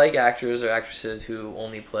 that I like actors or actresses who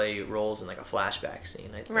only play roles in like a flashback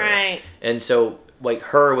scene. Right. And so like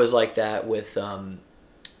her was like that with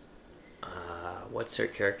what's her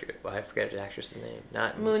character? Well, I forget the actress's name.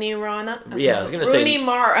 Not Mooney Rana. Yeah, I was gonna say Rooney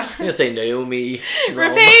Mara. I was gonna say Naomi.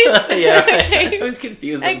 Rapace. Yeah, Okay. I was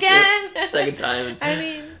confused again. Second time. I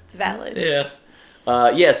mean, it's valid. Yeah.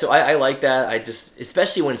 Yeah, so I like that. I just,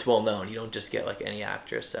 especially when it's well known, you don't just get like any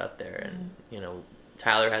actress out there. And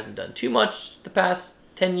Tyler hasn't done too much the past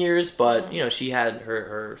 10 years, but she had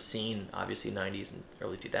her scene, obviously 90s and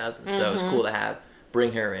early 2000s. So it's cool to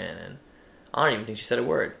bring her in, and I don't even think she said a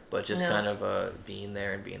word, but just kind of being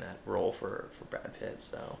there and being that role for Brad Pitt.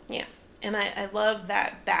 So yeah, and I love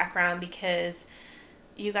that background, because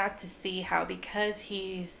you got to see how, because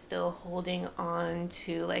he's still holding on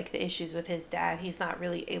to like the issues with his dad, he's not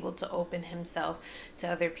really able to open himself to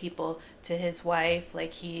other people, to his wife,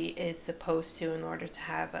 like he is supposed to, in order to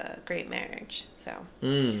have a great marriage. So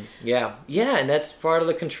yeah, and that's part of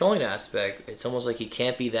the controlling aspect. It's almost like he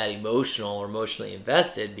can't be that emotional or emotionally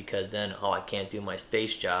invested, because then I can't do my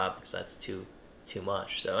space job because that's too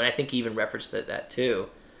much. So, and I think he even referenced that too.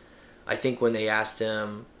 I think when they asked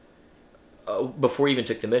him before he even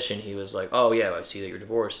took the mission, he was like, "Oh yeah, I see that you're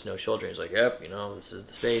divorced, no children." He's like, "Yep, this is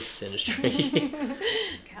the space industry."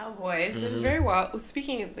 Cowboys. It was very well.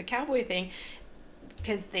 Speaking of the cowboy thing,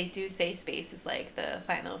 because they do say space is like the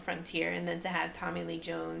final frontier, and then to have Tommy Lee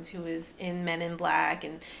Jones, who was in Men in Black,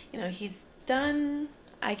 and he's done.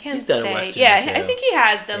 I can't he's done say. A Western yeah, too. I think he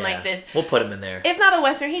has done like this. We'll put him in there. If not a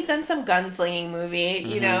Western, he's done some gunslinging movie.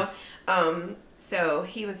 So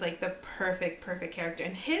he was like the perfect character,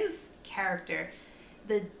 and his character,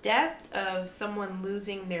 the depth of someone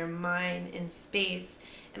losing their mind in space,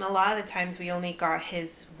 and a lot of the times we only got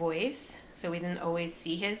his voice, so we didn't always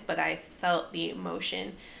see his, but I felt the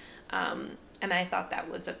emotion, and I thought that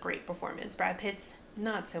was a great performance. Brad Pitt's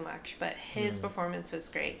not so much, but his performance was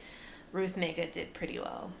great. Ruth Negga did pretty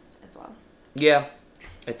well as well. Yeah,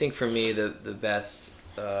 I think for me the best,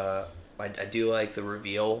 I do like the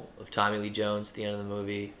reveal of Tommy Lee Jones at the end of the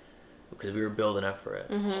movie, because we were building up for it.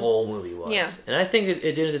 The whole movie was. Yeah. And I think it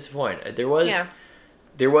didn't disappoint. There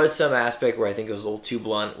was some aspect where I think it was a little too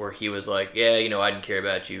blunt, where he was like, yeah, I didn't care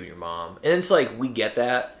about you and your mom. And it's like, we get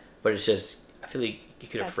that, but it's just, I feel like you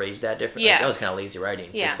could have phrased that differently. Yeah. Like, that was kind of lazy writing.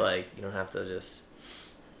 Yeah. Just like, you don't have to just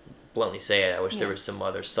bluntly say it. I wish there was some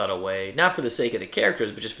other subtle way, not for the sake of the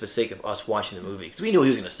characters, but just for the sake of us watching the movie. Because we knew he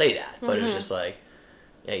was going to say that, but it was just like,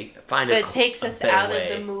 you find it takes us out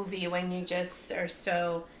way. of the movie when you just are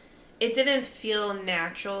so it didn't feel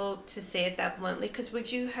natural to say it that bluntly, because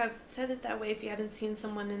would you have said it that way if you hadn't seen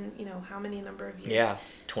someone in, how many number of years? Yeah,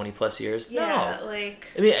 20 plus years. Yeah, No. like...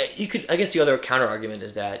 I mean, you could. I guess the other counter argument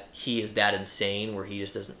is that he is that insane, where he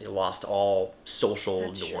just doesn't. He lost all social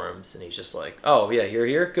That's norms, and he's just like, "Oh yeah, you're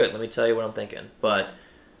here. Good. Let me tell you what I'm thinking." But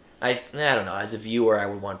I don't know. As a viewer, I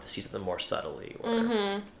would want to see something more subtly. Or,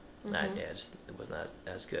 it was not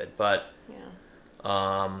as good. But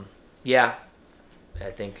yeah,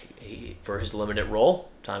 I think for his limited role,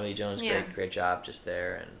 Tommy Lee Jones, great job just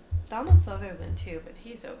there. And Donald Sutherland too, but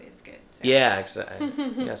he's always good. So. yeah, exactly.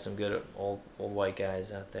 You got some good old white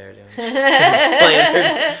guys out there doing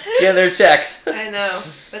getting their checks. I know.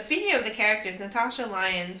 But speaking of the characters, Natasha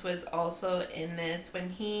Lyons was also in this.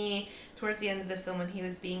 Towards the end of the film, when he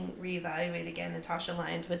was being reevaluated again, Natasha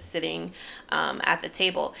Lyons was sitting at the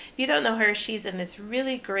table. If you don't know her, she's in this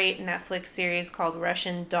really great Netflix series called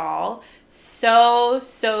Russian Doll. So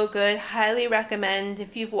good. Highly recommend.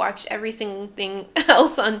 If you've watched every single thing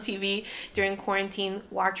else on TV during quarantine,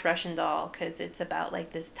 watch Russian Doll, because it's about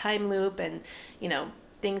like this time loop and,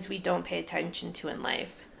 things we don't pay attention to in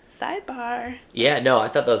life. Sidebar. Yeah, no, I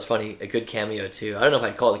thought that was funny. A good cameo too. I don't know if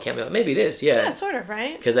I'd call it a cameo. Maybe it is. Yeah. Yeah, sort of,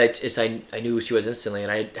 right? Because I knew who she was instantly,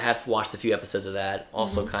 and I have watched a few episodes of that.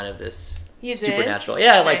 Also, kind of this supernatural.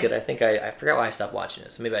 Yeah, I liked it. I think I forgot why I stopped watching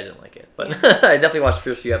it. So maybe I didn't like it, but I definitely watched the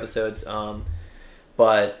first few episodes.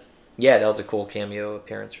 But yeah, that was a cool cameo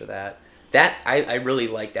appearance for that. That I really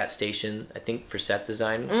like that station. I think for set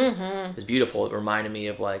design, it was beautiful. It reminded me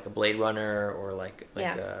of like a Blade Runner or like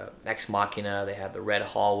Ex Machina. They had the red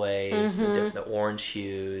hallways, the orange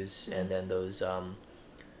hues, and then those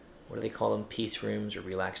what do they call them? Peace rooms or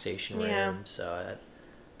relaxation rooms. So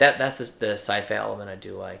that's the sci-fi element I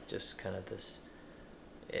do like. Just kind of this.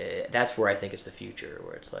 That's where I think it's the future,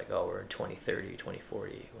 where it's like, oh, we're in 2030,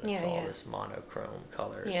 2040, when it's all this monochrome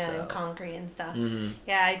color. Yeah, and concrete and stuff.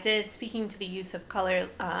 Yeah, I did, speaking to the use of color,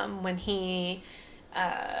 when he,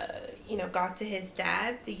 got to his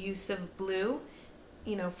dad, the use of blue,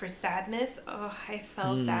 for sadness, I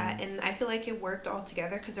felt that. And I feel like it worked all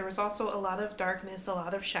together, because there was also a lot of darkness, a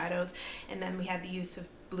lot of shadows, and then we had the use of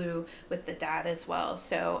blue with the dad as well.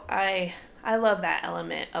 So I love that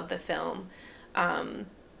element of the film.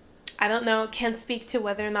 I don't know, can't speak to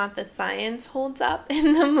whether or not the science holds up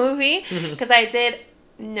in the movie, because I did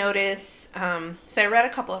notice, so I read a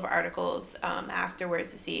couple of articles afterwards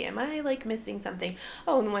to see, am I like missing something?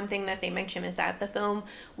 Oh, and one thing that they mentioned is that the film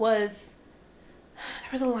was,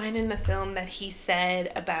 there was a line in the film that he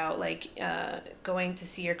said about like going to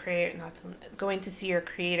see your creator,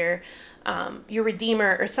 your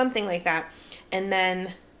redeemer or something like that. And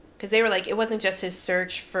then, because they were like, it wasn't just his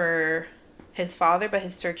search for his father, but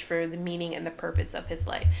his search for the meaning and the purpose of his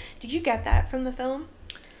life. Did you get that from the film?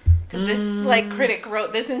 Because this critic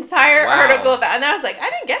wrote this entire article about, and I was like, I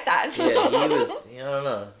didn't get that. Yeah, he was. I don't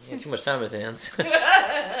know. He had too much time in his hands.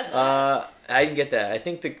 I didn't get that. I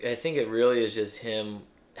think it really is just him.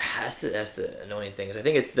 That's the annoying thing. Is I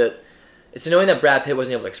think it's annoying that Brad Pitt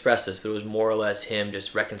wasn't able to express this, but it was more or less him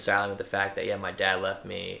just reconciling with the fact that my dad left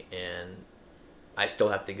me and I still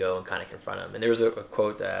have to go and kind of confront him. And there was a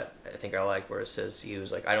quote that I think I like where it says, he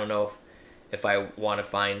was like, I don't know if I want to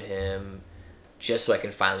find him just so I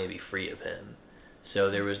can finally be free of him.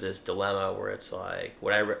 So there was this dilemma where it's like,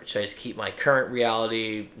 should I just keep my current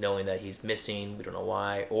reality knowing that he's missing, we don't know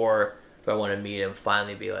why, or do I want to meet him,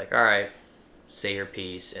 finally be like, all right, say your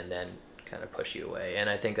piece, and then kind of push you away. And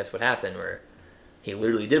I think that's what happened, where he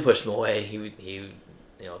literally did push him away. He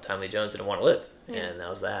Tommy Lee Jones didn't want to live, and that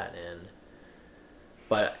was that.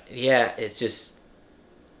 But yeah, it's just,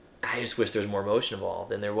 I just wish there was more emotion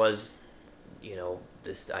involved. And there was,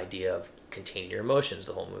 this idea of containing your emotions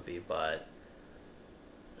the whole movie. But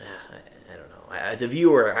I don't know. As a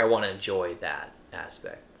viewer, I want to enjoy that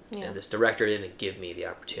aspect. Yeah. And this director didn't give me the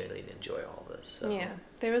opportunity to enjoy all this. So. Yeah,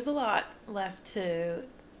 there was a lot left to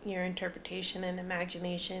your interpretation and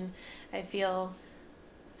imagination, I feel.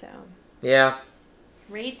 So. Yeah.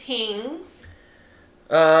 Ratings.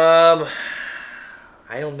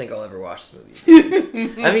 I don't think I'll ever watch this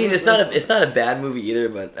movie. I mean, it's not a bad movie either,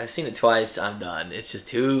 but I've seen it twice. I'm done. It's just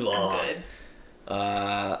too long. I'm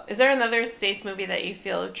good. Is there another space movie that you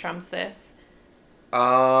feel trumps this?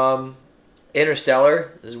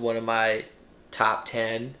 Interstellar is one of my top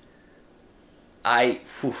 10. I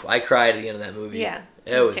cried at the end of that movie. Yeah,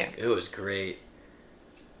 it was great.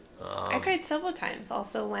 I cried several times.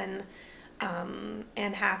 Also when Anne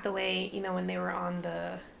Hathaway, when they were on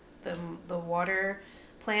the water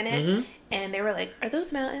planet, and they were like, "Are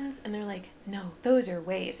those mountains?" And they're like, "No, those are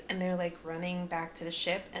waves." And they're like running back to the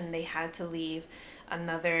ship, and they had to leave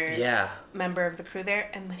another member of the crew there.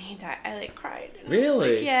 And when he died, I like cried. And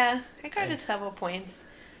Really? like, yeah, I cried at several points.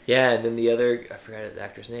 Yeah, and then the other, I forgot the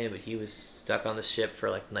actor's name, but he was stuck on the ship for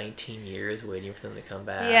like 19 years waiting for them to come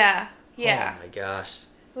back. Yeah, yeah. Oh my gosh.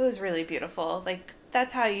 It was really beautiful. Like,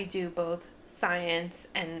 that's how you do both science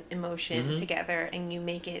and emotion together, and you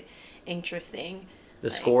make it interesting. The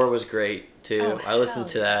score was great too. Oh, I listen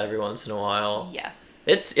to that yeah. every once in a while. Yes.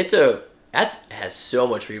 That has so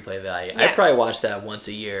much replay value. Yeah. I probably watch that once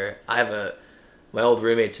a year. My old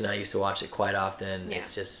roommates and I used to watch it quite often. Yeah.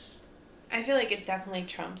 It's just. I feel like it definitely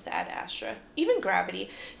trumps Ad Astra, even Gravity.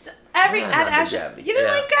 So Ad Astra, Gravity. you don't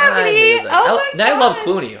like Gravity? Oh my god! I love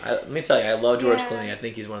Clooney. Let me tell you, I love George Yeah. Clooney. I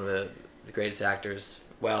think he's one of the greatest actors.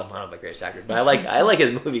 Well, I don't know about greatest actor, but I like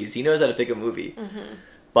his movies. He knows how to pick a movie.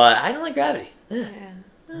 But I don't like Gravity. Yeah,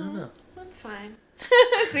 I don't know. that's fine.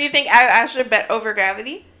 So you think Ad Astra bet over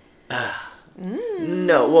Gravity?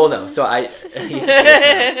 No, well, no. So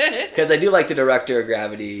because I do like the director of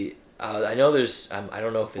Gravity. I know there's. I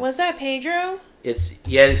don't know if it's. Was that Pedro?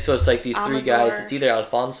 So it's like these three guys. Almodovar. It's either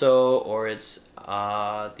Alfonso or it's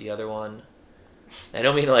the other one. I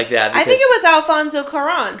don't mean it like that. I think it was Alfonso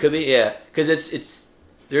Cuarón. Could be, yeah, because it's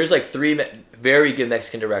there's like three very good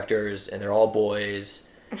Mexican directors, and they're all boys,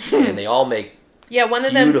 and they all make Yeah, one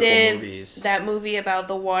of them beautiful did movies. that movie about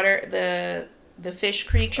the water, the fish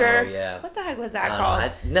creature. Oh yeah. What the heck was that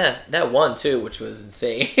called? That one too, which was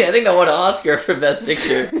insane. I think that won an Oscar for Best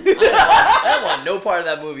Picture. I won no part of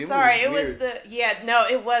that movie. Sorry, it weird. was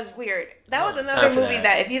it was weird. That was time another for movie that.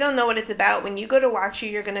 that if you don't know what it's about, when you go to watch it,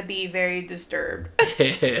 you're gonna be very disturbed. Come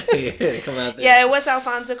out there. Yeah, it was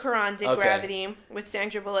Alfonso Cuarón did Okay. Gravity with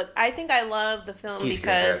Sandra Bullock. I think I love the film He's a good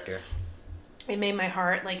because director. it made my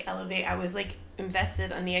heart like elevate. I was like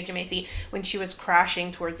invested on the edge of my seat when she was crashing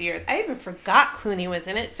towards the earth. I even forgot Clooney was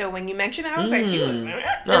in it. So when you mentioned it, I was like, he was in it.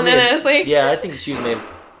 And then I was like, yeah, I think she was made.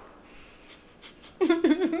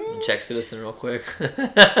 Check Citizen real quick.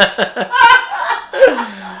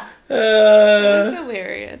 That's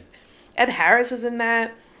hilarious. Ed Harris was in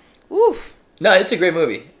that. Oof. No, it's a great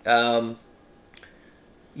movie.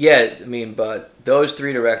 Yeah, I mean, but those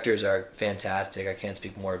three directors are fantastic. I can't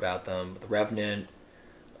speak more about them. The Revenant,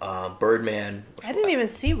 Birdman. I didn't even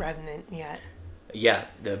see Revenant yet. Yeah,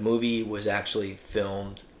 the movie was actually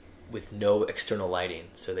filmed with no external lighting,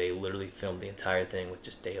 so they literally filmed the entire thing with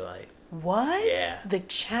just daylight. What? Yeah. The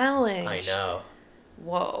challenge. I know.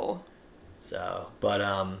 Whoa. So, but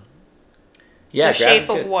yeah, The Shape Gravity's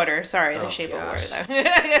of good. Water. Sorry, The Oh, Shape gosh. of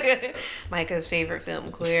Water. Micah's favorite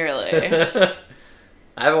film, clearly.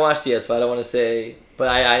 I haven't watched it yet, so I don't want to say, but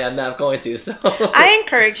I'm not going to. So I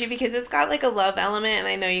encourage you because it's got like a love element, and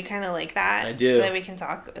I know you kind of like that. I do. So that we can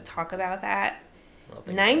talk about that. I'll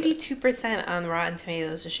think about it. 92% on Rotten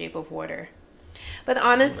Tomatoes, The Shape of Water. But I must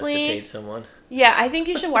have honestly, paid someone. yeah, I think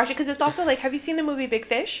you should watch it because it's also like, have you seen the movie Big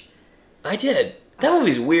Fish? I did. That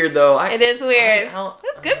movie's weird though. It is weird.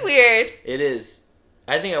 That's good weird. It is.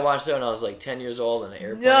 I think I watched it when I was like 10 years old in an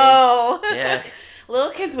airplane. No. Yeah.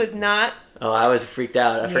 Little kids would not. Oh, I was freaked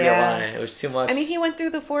out. I forget Yeah. why. It was too much. I mean, he went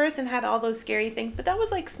through the forest and had all those scary things, but that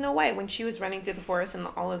was like Snow White when she was running through the forest and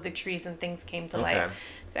all of the trees and things came to Okay.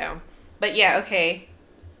 life. So, but yeah, okay.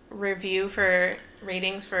 Review for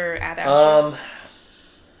ratings for Ad Astra.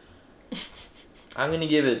 I'm gonna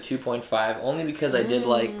give it a 2.5 only because I did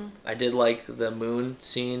like the moon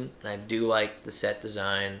scene and I do like the set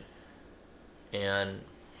design, and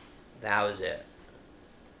that was it.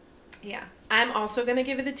 Yeah. I'm also going to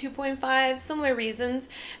give it a 2.5. Similar reasons.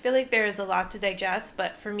 I feel like there is a lot to digest,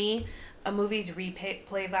 but for me, a movie's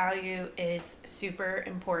replay value is super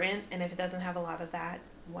important, and if it doesn't have a lot of that,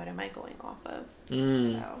 what am I going off of?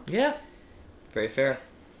 So. Yeah, very fair.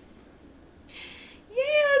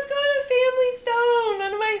 Yeah, let's go to Family Stone,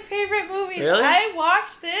 one of my favorite movies. Really? I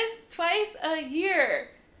watch this twice a year.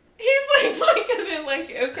 He's like, Mike doesn't like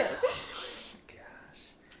it. Okay.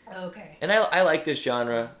 Okay. And I like this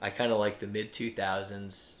genre. I kind of like the mid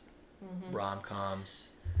 2000s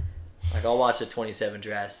rom-coms. Like I'll watch a 27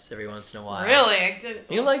 Dress every once in a while. Really? I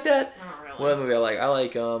didn't. You don't like that? Not really. What movie I like? I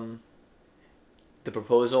like The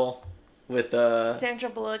Proposal with Sandra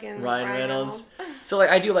Bullock and Ryan Reynolds. So like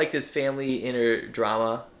I do like this family inner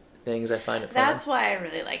drama things. I find it fun. That's why I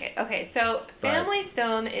really like it. Okay, so Family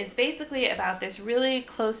Stone is basically about this really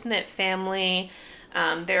close-knit family.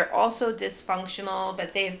 They're also dysfunctional,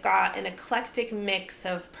 but they've got an eclectic mix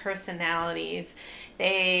of personalities.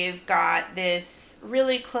 They've got this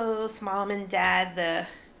really close mom and dad. The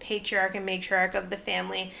patriarch and matriarch of the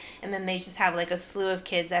family, and then they just have like a slew of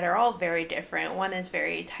kids that are all very different. One is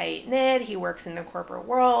very tight knit, he works in the corporate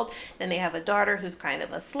world. Then they have a daughter who's kind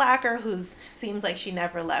of a slacker, who seems like she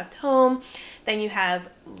never left home. Then you have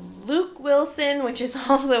Luke Wilson, which is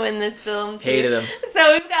also in this film too. Hated him.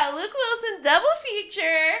 So we've got Luke Wilson double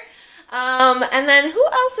feature. And then who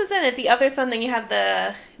else is in it? The other son. Then you have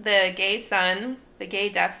the gay son, the gay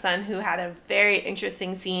deaf son, who had a very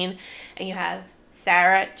interesting scene. And you have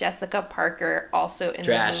Sarah Jessica Parker also in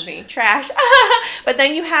the movie. Trash. But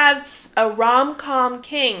then you have a rom-com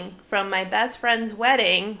king from My Best Friend's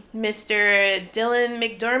Wedding, Mr. Dylan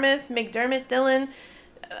McDermott Dylan.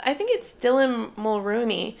 I think it's Dylan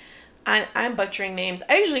Mulrooney. I'm butchering names.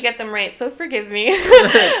 I usually get them right, so forgive me.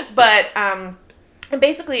 But and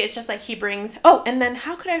basically it's just like he brings. Oh, and then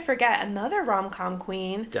how could I forget another rom-com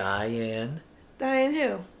queen? Diane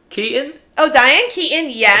who? Keaton? Oh, Diane Keaton,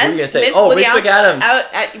 yes. What were you going to say? Oh, Rachel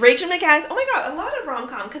McAdams. Rachel McAdams. Oh my God, a lot of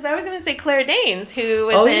rom-com. Because I was going to say Claire Danes, who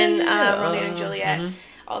was in Romeo and Juliet. Mm-hmm.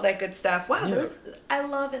 All that good stuff. Wow, I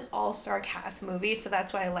love an all-star cast movie, so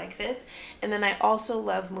that's why I like this. And then I also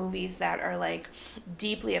love movies that are like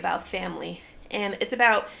deeply about family. And it's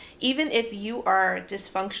about, even if you are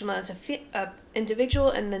dysfunctional as a individual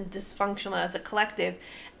and then dysfunctional as a collective,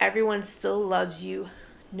 everyone still loves you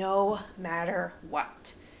no matter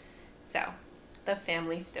what. So, The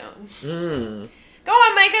Family Stone. Go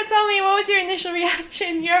on, Micah, tell me, what was your initial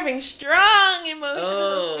reaction? You're having strong emotions.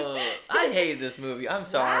 Oh, I hate this movie. I'm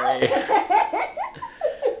sorry.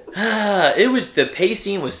 The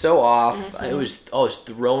pacing was so off. Mm-hmm. I was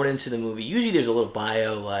thrown into the movie. Usually there's a little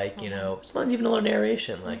bio, like, it's not even a little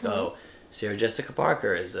narration, like, Sarah Jessica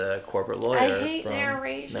Parker is a corporate lawyer. I hate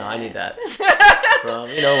narration. No, I need that. From,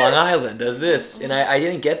 Long Island, does this. And I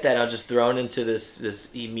didn't get that. I was just thrown into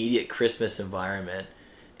this immediate Christmas environment.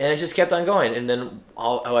 And it just kept on going. And then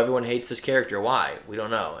everyone hates this character. Why? We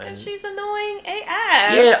don't know. And she's annoying AF.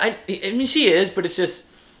 Yeah, I mean, she is, but it's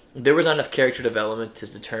just, there was not enough character development to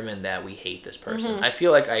determine that we hate this person. Mm-hmm. I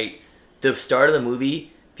feel like the start of the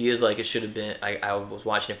movie feels like it should have been, I was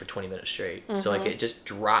watching it for 20 minutes straight. Mm-hmm. So, like, it just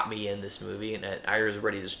dropped me in this movie, and I was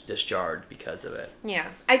already discharged because of it.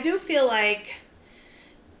 Yeah. I do feel like,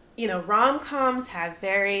 rom-coms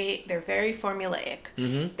they're very formulaic.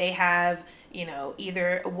 Mm-hmm. They have,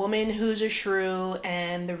 either a woman who's a shrew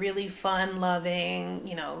and the really fun-loving,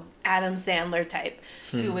 Adam Sandler type,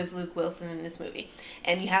 who was Luke Wilson in this movie.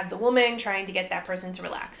 And you have the woman trying to get that person to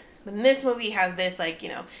relax. But in this movie, you have this,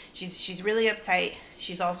 she's really uptight.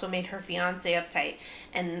 She's also made her fiance uptight.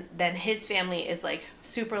 And then his family is,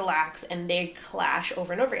 super lax, and they clash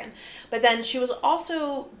over and over again. But then she was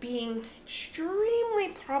also being extremely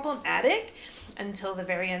problematic until the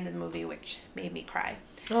very end of the movie, which made me cry.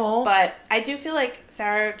 Aww. But I do feel like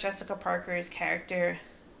Sarah Jessica Parker's character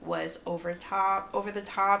was over the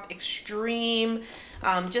top, extreme,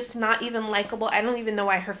 just not even likable. I don't even know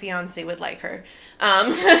why her fiance would like her.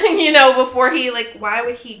 Before he, why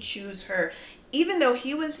would he choose her? Even though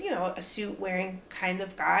he was, a suit-wearing kind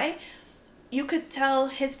of guy, you could tell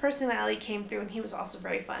his personality came through, and he was also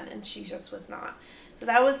very fun, and she just was not. So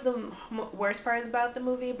that was the worst part about the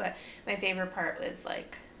movie, but my favorite part was,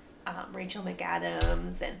 Rachel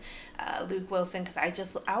McAdams and Luke Wilson,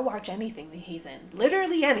 because I'll watch anything that he's in.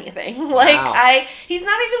 Literally anything. Wow. He's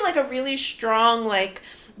not even, a really strong,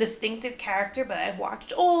 distinctive character, but I've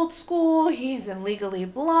watched Old School. He's in Legally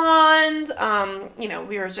Blonde. He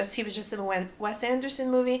was just in the Wes Anderson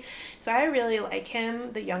movie. So I really like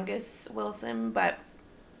him, the youngest Wilson, but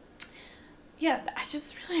yeah, I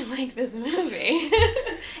just really like this movie.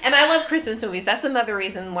 And I love Christmas movies. That's another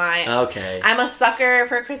reason why I'm a sucker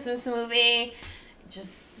for a Christmas movie.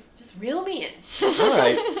 Just reel me in. All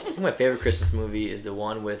right. I think my favorite Christmas movie is the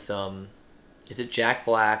one with, is it Jack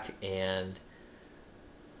Black and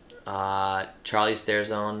Charlize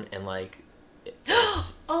Theron and what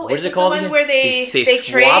is it called? The one where they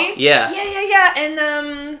trade? Yeah. Yeah.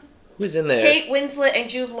 And who's in there? Kate Winslet and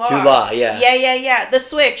Jude Law. Yeah. Yeah. The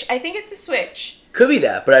Switch. I think it's The Switch. Could be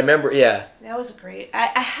that, but I remember, yeah. That was great.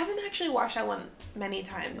 I haven't actually watched that one many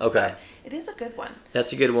times. Okay. But it is a good one.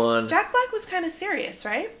 That's a good one. Jack Black was kind of serious,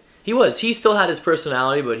 right? He was. He still had his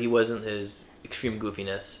personality, but he wasn't his extreme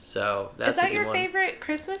goofiness. So that's a good one. Is that your favorite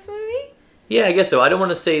Christmas movie? Yeah, I guess so. I don't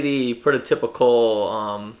want to say the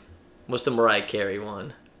prototypical, what's the Mariah Carey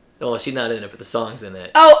one? Oh, she's not in it, but the song's in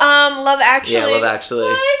it. Oh, Love Actually. Yeah, Love Actually.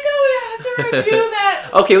 Michael, we have to review that.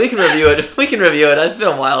 Okay, we can review it. It's been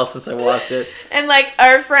a while since I watched it. And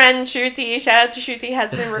our friend Shruti, shout out to Shruti,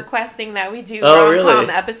 has been requesting that we do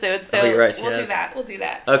rom-com episodes. So right, we'll do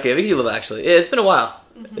that. Okay, we can do Love Actually. Yeah, it's been a while.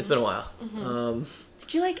 Mm-hmm. It's been a while. Mm-hmm.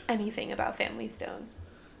 Did you like anything about Family Stone?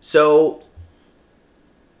 So,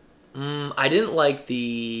 I didn't like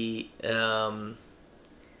the.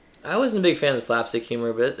 I wasn't a big fan of the slapstick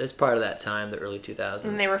humor, but it's part of that time, the early 2000s.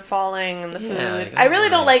 And they were falling in the food. Like, I really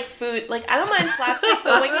don't like food. Like, I don't mind slapstick,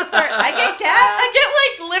 but when you start, I get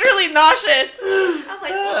like literally nauseous. I'm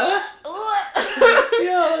like, ugh, ugh.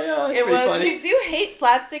 yeah, it's pretty funny. You do hate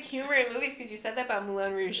slapstick humor in movies because you said that about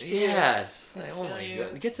Moulin Rouge too. Yes. Like, oh my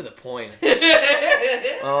god, get to the point.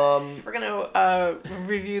 We're gonna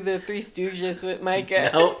review the Three Stooges with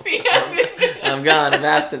Micah. Nope. I'm gone. I'm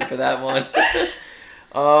absent for that one.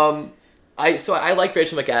 I like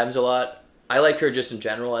Rachel McAdams a lot. I like her just in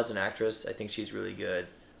general as an actress. I think she's really good.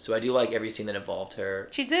 So I do like every scene that involved her.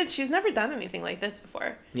 She did. She's never done anything like this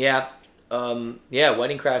before. Yeah. Wedding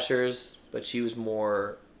Crashers, but she was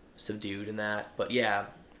more subdued in that. But yeah.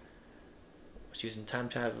 She was in Time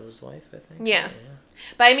Traveler's Wife, I think. Yeah.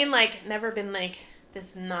 But I mean, like, never been like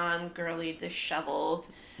this non-girly, disheveled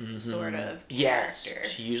sort of character. Yes,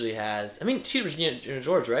 she usually has. I mean, she's Regina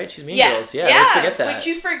George, right? She's Mean yeah. Girls. Yeah, yeah. let's forget that.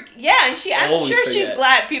 And I'm Always sure she's forget.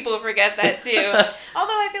 glad people forget that too.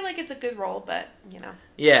 Although I feel like it's a good role, but you know.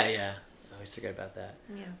 Yeah. I always forget about that.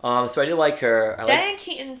 Yeah. So I did like her. Diane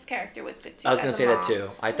Keaton's character was good too. I was gonna say that mom. too.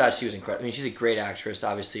 I thought she was incredible. I mean, she's a great actress,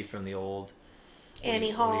 obviously from the old Annie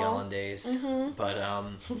Woody Hall. Allen days. But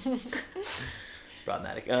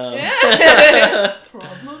problematic.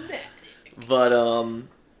 Problematic. But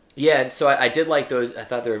yeah. So I did like those. I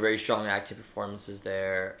thought there were very strong acting performances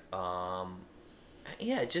there.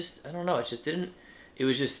 Yeah. I don't know. It just didn't. It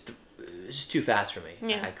was just too fast for me.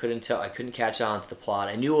 Yeah. I couldn't tell. I couldn't catch on to the plot.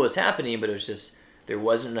 I knew what was happening, but it was just there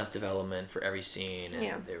wasn't enough development for every scene,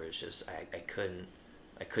 and there was just I couldn't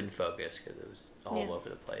focus because it was all over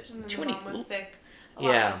the place. And Too the many. mom was sick. A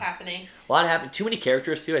lot was happening. A lot happened. Too many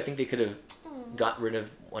characters too. I think they could have got rid of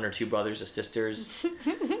one or two brothers or sisters.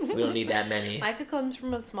 We don't need that many. Micah comes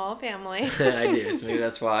from a small family. I do, so maybe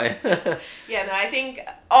that's why. Yeah, no, I think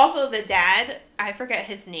also the dad, I forget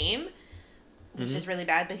his name, which is really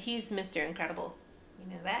bad, but he's Mr. Incredible.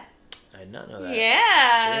 You know that? I did not know that.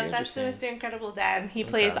 Yeah, Very that's the interesting. Mr. Incredible dad. He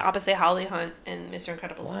plays opposite Holly Hunt in Mr.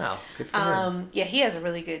 Incredible's. Wow, good for him. Yeah, he has a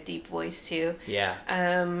really good deep voice too. Yeah.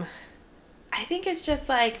 I think it's just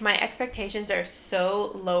like my expectations are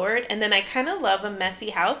so lowered, and then I kind of love a messy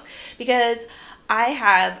house because I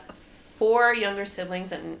have 4 younger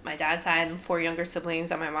siblings on my dad's side and 4 younger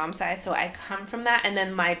siblings on my mom's side, so I come from that. And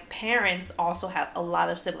then my parents also have a lot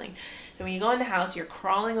of siblings, so when you go in the house, you're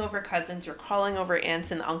crawling over cousins, you're crawling over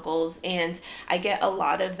aunts and uncles, and I get a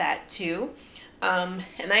lot of that too. And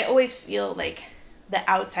I always feel like the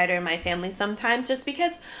outsider in my family sometimes, just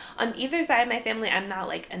because on either side of my family I'm not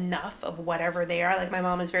like enough of whatever they are. Like my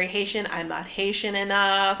mom is very Haitian, I'm not Haitian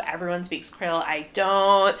enough. Everyone speaks Creole, I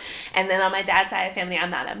don't. And then on my dad's side of the family I'm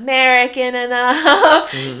not American enough.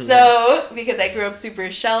 So because I grew up super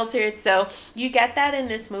sheltered, so you get that in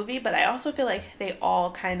this movie, but I also feel like they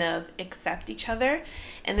all kind of accept each other.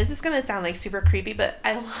 And this is gonna sound like super creepy, but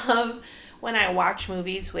I love when I watch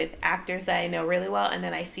movies with actors that I know really well, and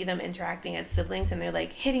then I see them interacting as siblings, and they're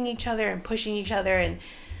like hitting each other and pushing each other, and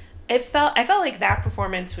I felt like that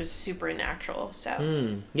performance was super natural.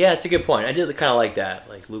 So Yeah, it's a good point. I did kind of like that.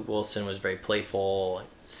 Like Luke Wilson was very playful, like,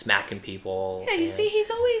 smacking people. yeah, you see, he's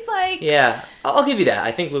always like I'll give you that.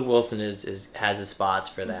 I think Luke Wilson has his spots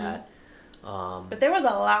for that. But there was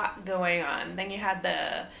a lot going on. Then you had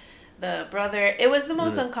the brother. It was the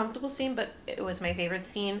most uncomfortable scene, but it was my favorite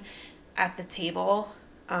scene at the table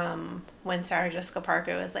when Sarah Jessica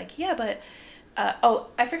Parker was like, yeah, but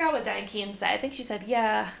I forgot what Diane Keaton said. I think she said,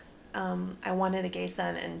 yeah, I wanted a gay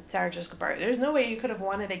son. And Sarah Jessica Parker, there's no way you could have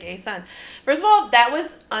wanted a gay son. First of all, that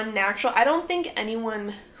was unnatural. I don't think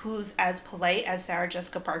anyone who's as polite as Sarah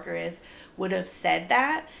Jessica Parker is would have said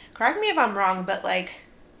that. Correct me if I'm wrong, but like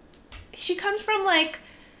she comes from like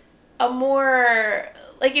a more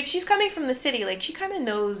like, if she's coming from the city, like she kind of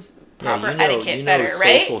knows proper etiquette better,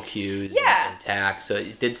 right? Social cues and tact, so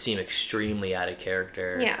it did seem extremely out of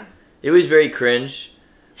character. Yeah. It was very cringe,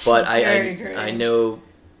 but Very I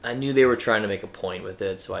knew they were trying to make a point with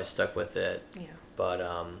it, so I stuck with it. Yeah. But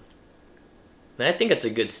and I think it's a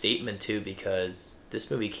good statement too, because this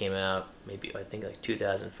movie came out maybe I think like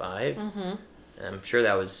 2005. And I'm sure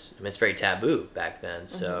that was, I mean, it's very taboo back then,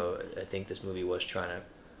 so I think this movie was trying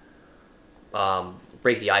to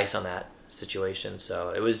break the ice on that situation.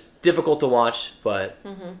 So it was difficult to watch, but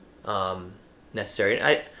necessary.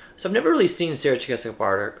 So I've never really seen Sarah Jessica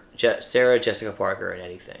Parker in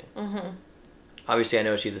anything. Obviously, I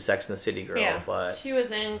know she's the Sex and the City girl, but she was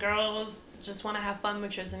in Girls Just Want to Have Fun,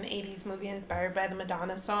 which was an 80s movie inspired by the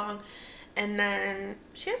Madonna song. And then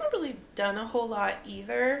she hasn't really done a whole lot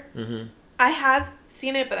either. I have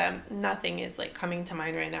seen it, but nothing is like coming to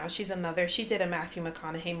mind right now. She did a Matthew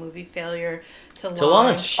McConaughey movie, Failure to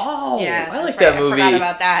Launch. Oh, yeah, I like right. that movie. I forgot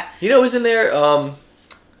about that. You know who's in there?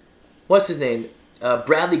 What's his name?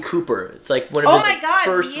 Bradley Cooper. It's like one of his first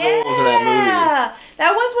roles in that movie.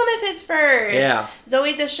 That was one of his first. Yeah.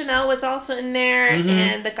 Zoe Deschanel was also in there,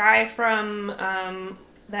 and the guy from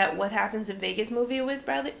that What Happens in Vegas movie with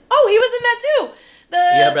Bradley. Oh, he was in that too.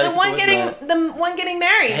 The one getting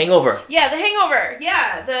married. Hangover. Yeah, The Hangover.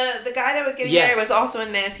 Yeah, the guy that was getting married was also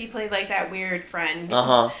in this. He played like that weird friend.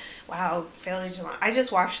 Wow, Failure to Launch. I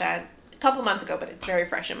just watched that a couple months ago, but it's very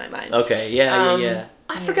fresh in my mind. Okay, yeah.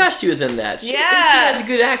 I forgot she was in that. She has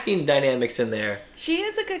good acting dynamics in there. She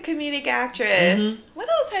is a good comedic actress. What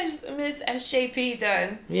else has Miss SJP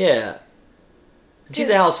done? Yeah. She's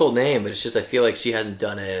a household name, but it's just I feel like she hasn't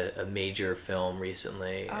done a major film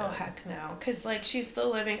recently. Oh, heck no. Because, like, she's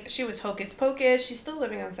still living... She was Hocus Pocus. She's still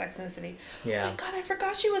living on Sex and the City. Yeah. Oh, my God, I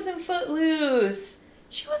forgot she was in Footloose.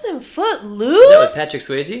 She was in Footloose? Is that with Patrick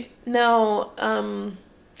Swayze? No, What am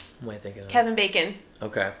I thinking of? Kevin Bacon.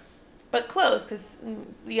 Okay. But close, because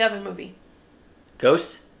the other movie.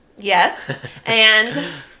 Ghost? Yes. And...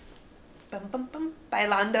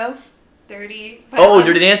 Bailando. Dirty. Oh,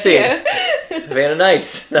 Dirty Dancing. Yeah. Havana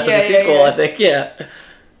Nights. That was the sequel, I think. Yeah.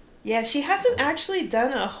 Yeah, she hasn't actually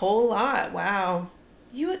done a whole lot. Wow.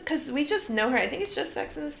 Because we just know her. I think it's just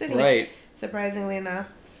Sex and the City. Right. Surprisingly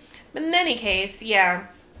enough. But in any case, yeah.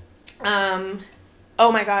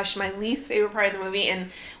 Oh my gosh, my least favorite part of the movie, and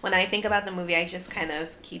when I think about the movie, I just kind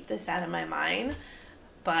of keep this out of my mind.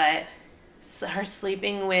 But her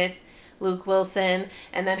sleeping with Luke Wilson,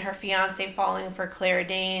 and then her fiance falling for Claire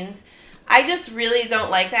Danes. I just really don't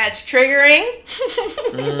like that. It's triggering.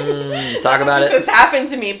 Talk about it. This has happened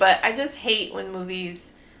to me, but I just hate when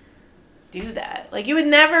movies do that. Like, you would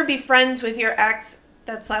never be friends with your ex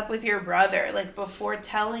that slept with your brother, like, before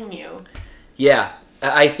telling you. Yeah.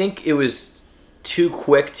 I think it was too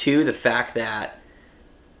quick, too, the fact that,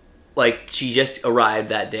 like, she just arrived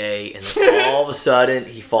that day, and then all of a sudden,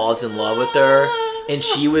 he falls in love with her, and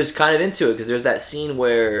she was kind of into it, because there's that scene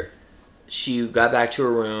where she got back to her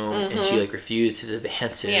room, and she, like, refused his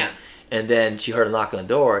advances, and then she heard a knock on the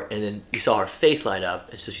door, and then you saw her face light up,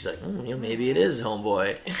 and so she's like, maybe it is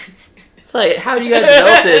homeboy. It's like, how do you guys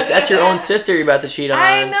know this? That's your own sister you're about to cheat on.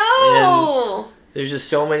 I know! And there's just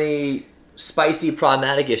so many spicy,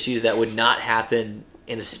 problematic issues that would not happen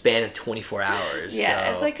in a span of 24 hours. Yeah,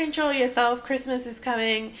 so. It's like, control yourself. Christmas is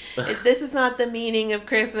coming. This is not the meaning of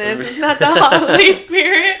Christmas. It's not the holiday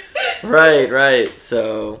spirit. Right.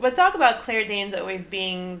 So. But talk about Claire Danes always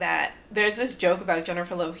being that. There's this joke about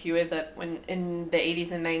Jennifer Love Hewitt that when in the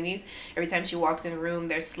 80s and 90s, every time she walks in a room,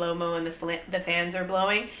 there's slow-mo and the fans are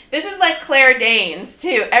blowing. This is like Claire Danes,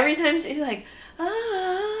 too. Every time she's like,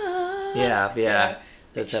 ah. Yeah.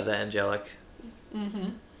 Does have that angelic.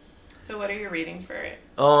 So what are your ratings for it?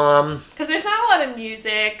 Because there's not a lot of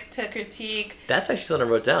music to critique. That's actually something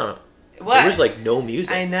I wrote down. What? There was like no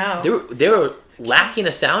music. I know. They were lacking a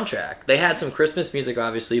soundtrack. They had some Christmas music,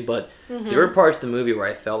 obviously, but there were parts of the movie where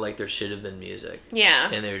I felt like there should have been music.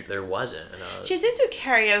 Yeah. And there wasn't. She did do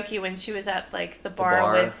karaoke when she was at like the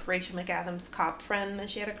bar with Rachel McAdams' cop friend that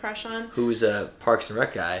she had a crush on. Who's a Parks and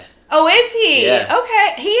Rec guy. Oh, is he? Yeah.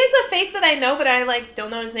 Okay. He is a face that I know, but I like don't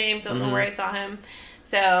know his name, don't know where I saw him.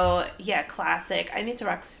 So, yeah, classic. I need to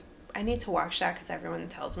watch that because everyone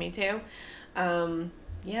tells me to.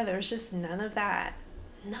 Yeah, there was just none of that.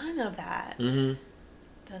 None of that.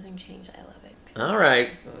 Doesn't change. I love it. So all right.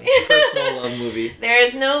 Personal love movie. There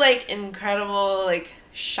is no, like, incredible, like,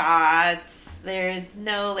 shots. There's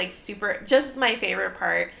no, like, super... Just my favorite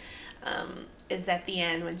part is at the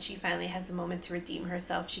end when she finally has a moment to redeem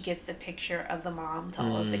herself. She gives the picture of the mom to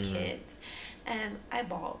all of the kids. And I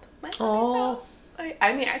bawled. Myself.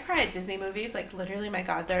 I mean, I cry at Disney movies. Like, literally, my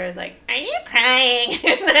goddaughter is like, "Are you crying?"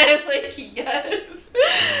 And I was like, "Yes."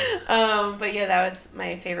 But yeah, that was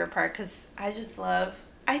my favorite part because I just love.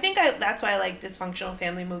 That's why I like dysfunctional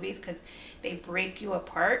family movies because they break you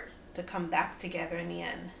apart to come back together in the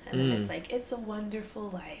end, and then it's like it's a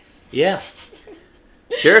wonderful life. Yeah.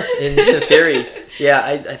 Sure, in theory. Yeah,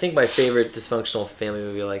 I think my favorite dysfunctional family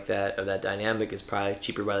movie like that, or that dynamic, is probably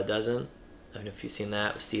Cheaper by the Dozen. I don't know if you've seen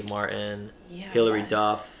that with Steve Martin, Hilary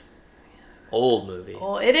Duff. Old movie.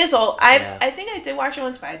 Oh, it is old. I think I did watch it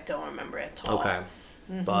once, but I don't remember it at all. Okay.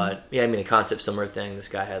 But, yeah, I mean, the concept's similar thing. This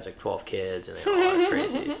guy has, like, 12 kids, and they all are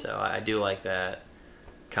crazy. So I do like that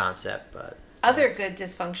concept, but... Other good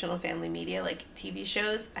dysfunctional family media, like TV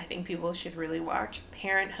shows, I think people should really watch.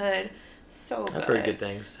 Parenthood, So good. I've heard good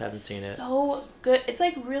things. Haven't seen it. So good. It's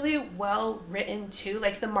like really well written too,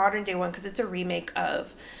 like the modern day one, because it's a remake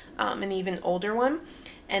of an even older one.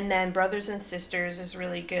 And then Brothers and Sisters is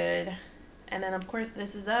really good. And then of course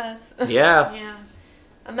This Is Us. Yeah. Yeah.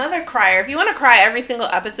 Another crier. If you want to cry every single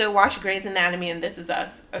episode, watch Grey's Anatomy and This Is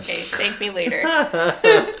Us. Okay, thank me later.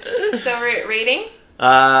 So rating?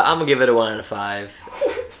 I'm gonna give it a 1 out of 5.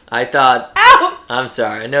 I thought. Ow! I'm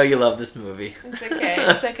sorry. I know you love this movie. It's okay.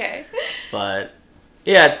 It's okay. But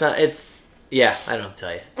yeah, it's not. It's yeah. I don't have to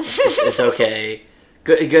tell you. It's okay.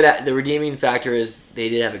 Good. The redeeming factor is they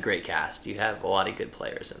did have a great cast. You have a lot of good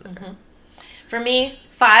players in there. For me,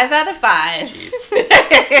 5 out of 5. Jeez.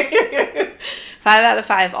 5 out of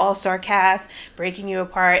 5 all-star cast, breaking you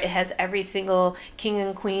apart. It has every single king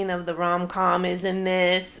and queen of the rom-com is in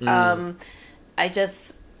this.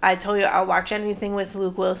 I told you I'll watch anything with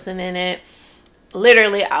Luke Wilson in it.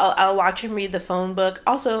 Literally, I'll watch him read the phone book.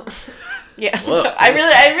 Also, yeah, Whoa. I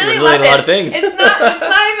really You're love a lot him. of things. It's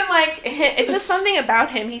not even like it's just something about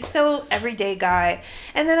him. He's so everyday guy.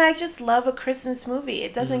 And then I just love a Christmas movie.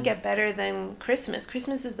 It doesn't get better than Christmas.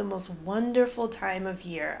 Christmas is the most wonderful time of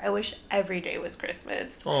year. I wish every day was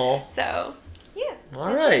Christmas. Oh. So, yeah.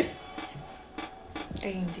 All right. Are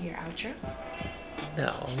you gonna do your outro?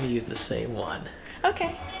 No, I'm gonna use the same one.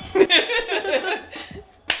 Okay.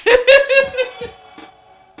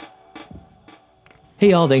 Hey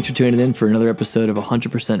y'all, thanks for tuning in for another episode of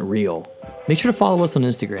 100% Real. Make sure to follow us on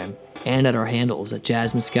Instagram and at our handles at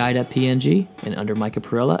jasminesky.png and under Micah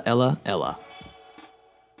Perella, Ella.